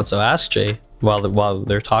actually wants to ask Che while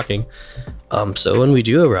they're talking. So when we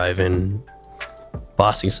do arrive in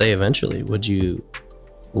Bossing Say eventually, would you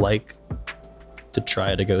like to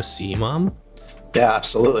try to go see Mom? Yeah,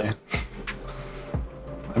 absolutely.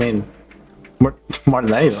 I mean, more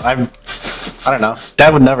than anything, I don't know.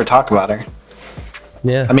 Dad would never talk about her.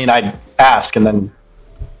 Yeah. I mean, I'd ask and then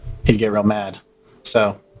he'd get real mad.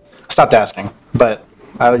 So I stopped asking. But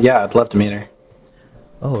I'd love to meet her.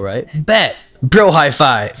 All right. Bet. Bro, high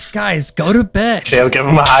five. Guys, go to bed. Jay will give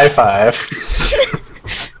him a high five.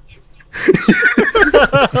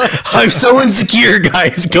 I'm so insecure,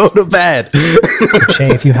 guys. Go to bed. Che,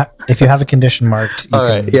 if you have a condition marked, you All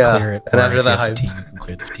can right, yeah. clear it. And or after if you that, have fatigue, you can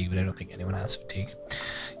clear the fatigue, but I don't think anyone has fatigue.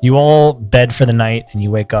 You all bed for the night, and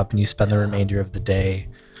you wake up and you spend the remainder of the day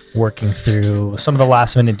working through some of the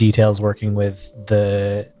last minute details, working with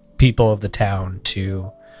the people of the town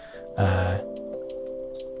to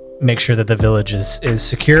make sure that the village is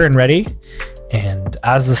secure and ready. And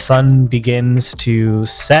as the sun begins to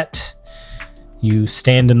set, you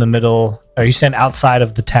stand in the middle, or you stand outside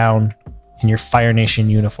of the town in your Fire Nation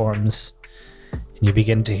uniforms, and you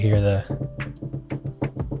begin to hear the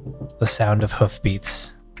sound of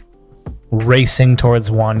hoofbeats racing towards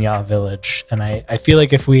Wanya Village. And I feel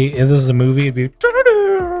like if this is a movie, it'd be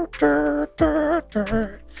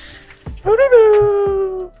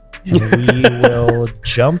and we will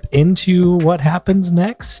jump into what happens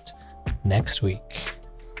next week.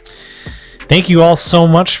 Thank you all so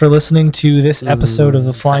much for listening to this episode of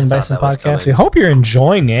the Flying Bison Podcast. We hope you're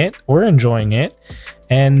enjoying it. We're enjoying it.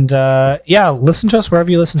 And listen to us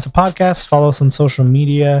wherever you listen to podcasts. Follow us on social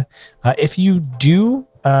media. If you do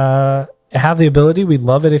have the ability, we'd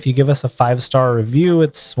love it if you give us a 5-star review.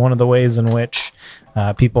 It's one of the ways in which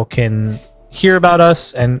people can hear about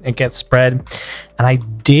us and it gets spread. And I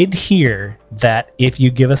did hear that if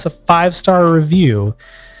you give us a 5-star review,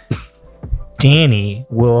 Danny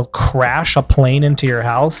will crash a plane into your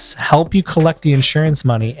house, help you collect the insurance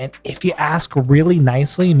money, and if you ask really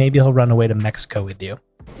nicely, maybe he'll run away to Mexico with you.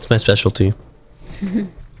 It's my specialty.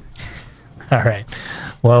 All right.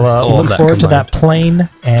 Well, look forward to that plane,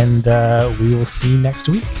 and we will see you next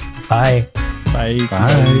week. Bye. Bye.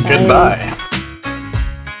 Bye. Goodbye.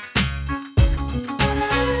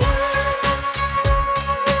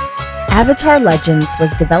 Avatar Legends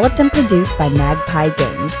was developed and produced by Magpie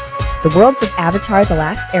Games. The worlds of Avatar The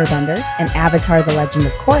Last Airbender and Avatar The Legend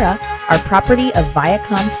of Korra are property of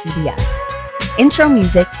Viacom CBS. Intro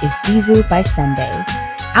music is Dizu by Sendai.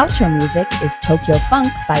 Outro music is Tokyo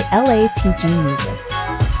Funk by LATG Music.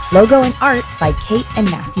 Logo and art by Kate and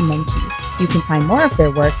Matthew Menke. You can find more of their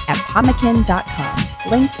work at pomakin.com.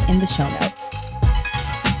 Link in the show notes.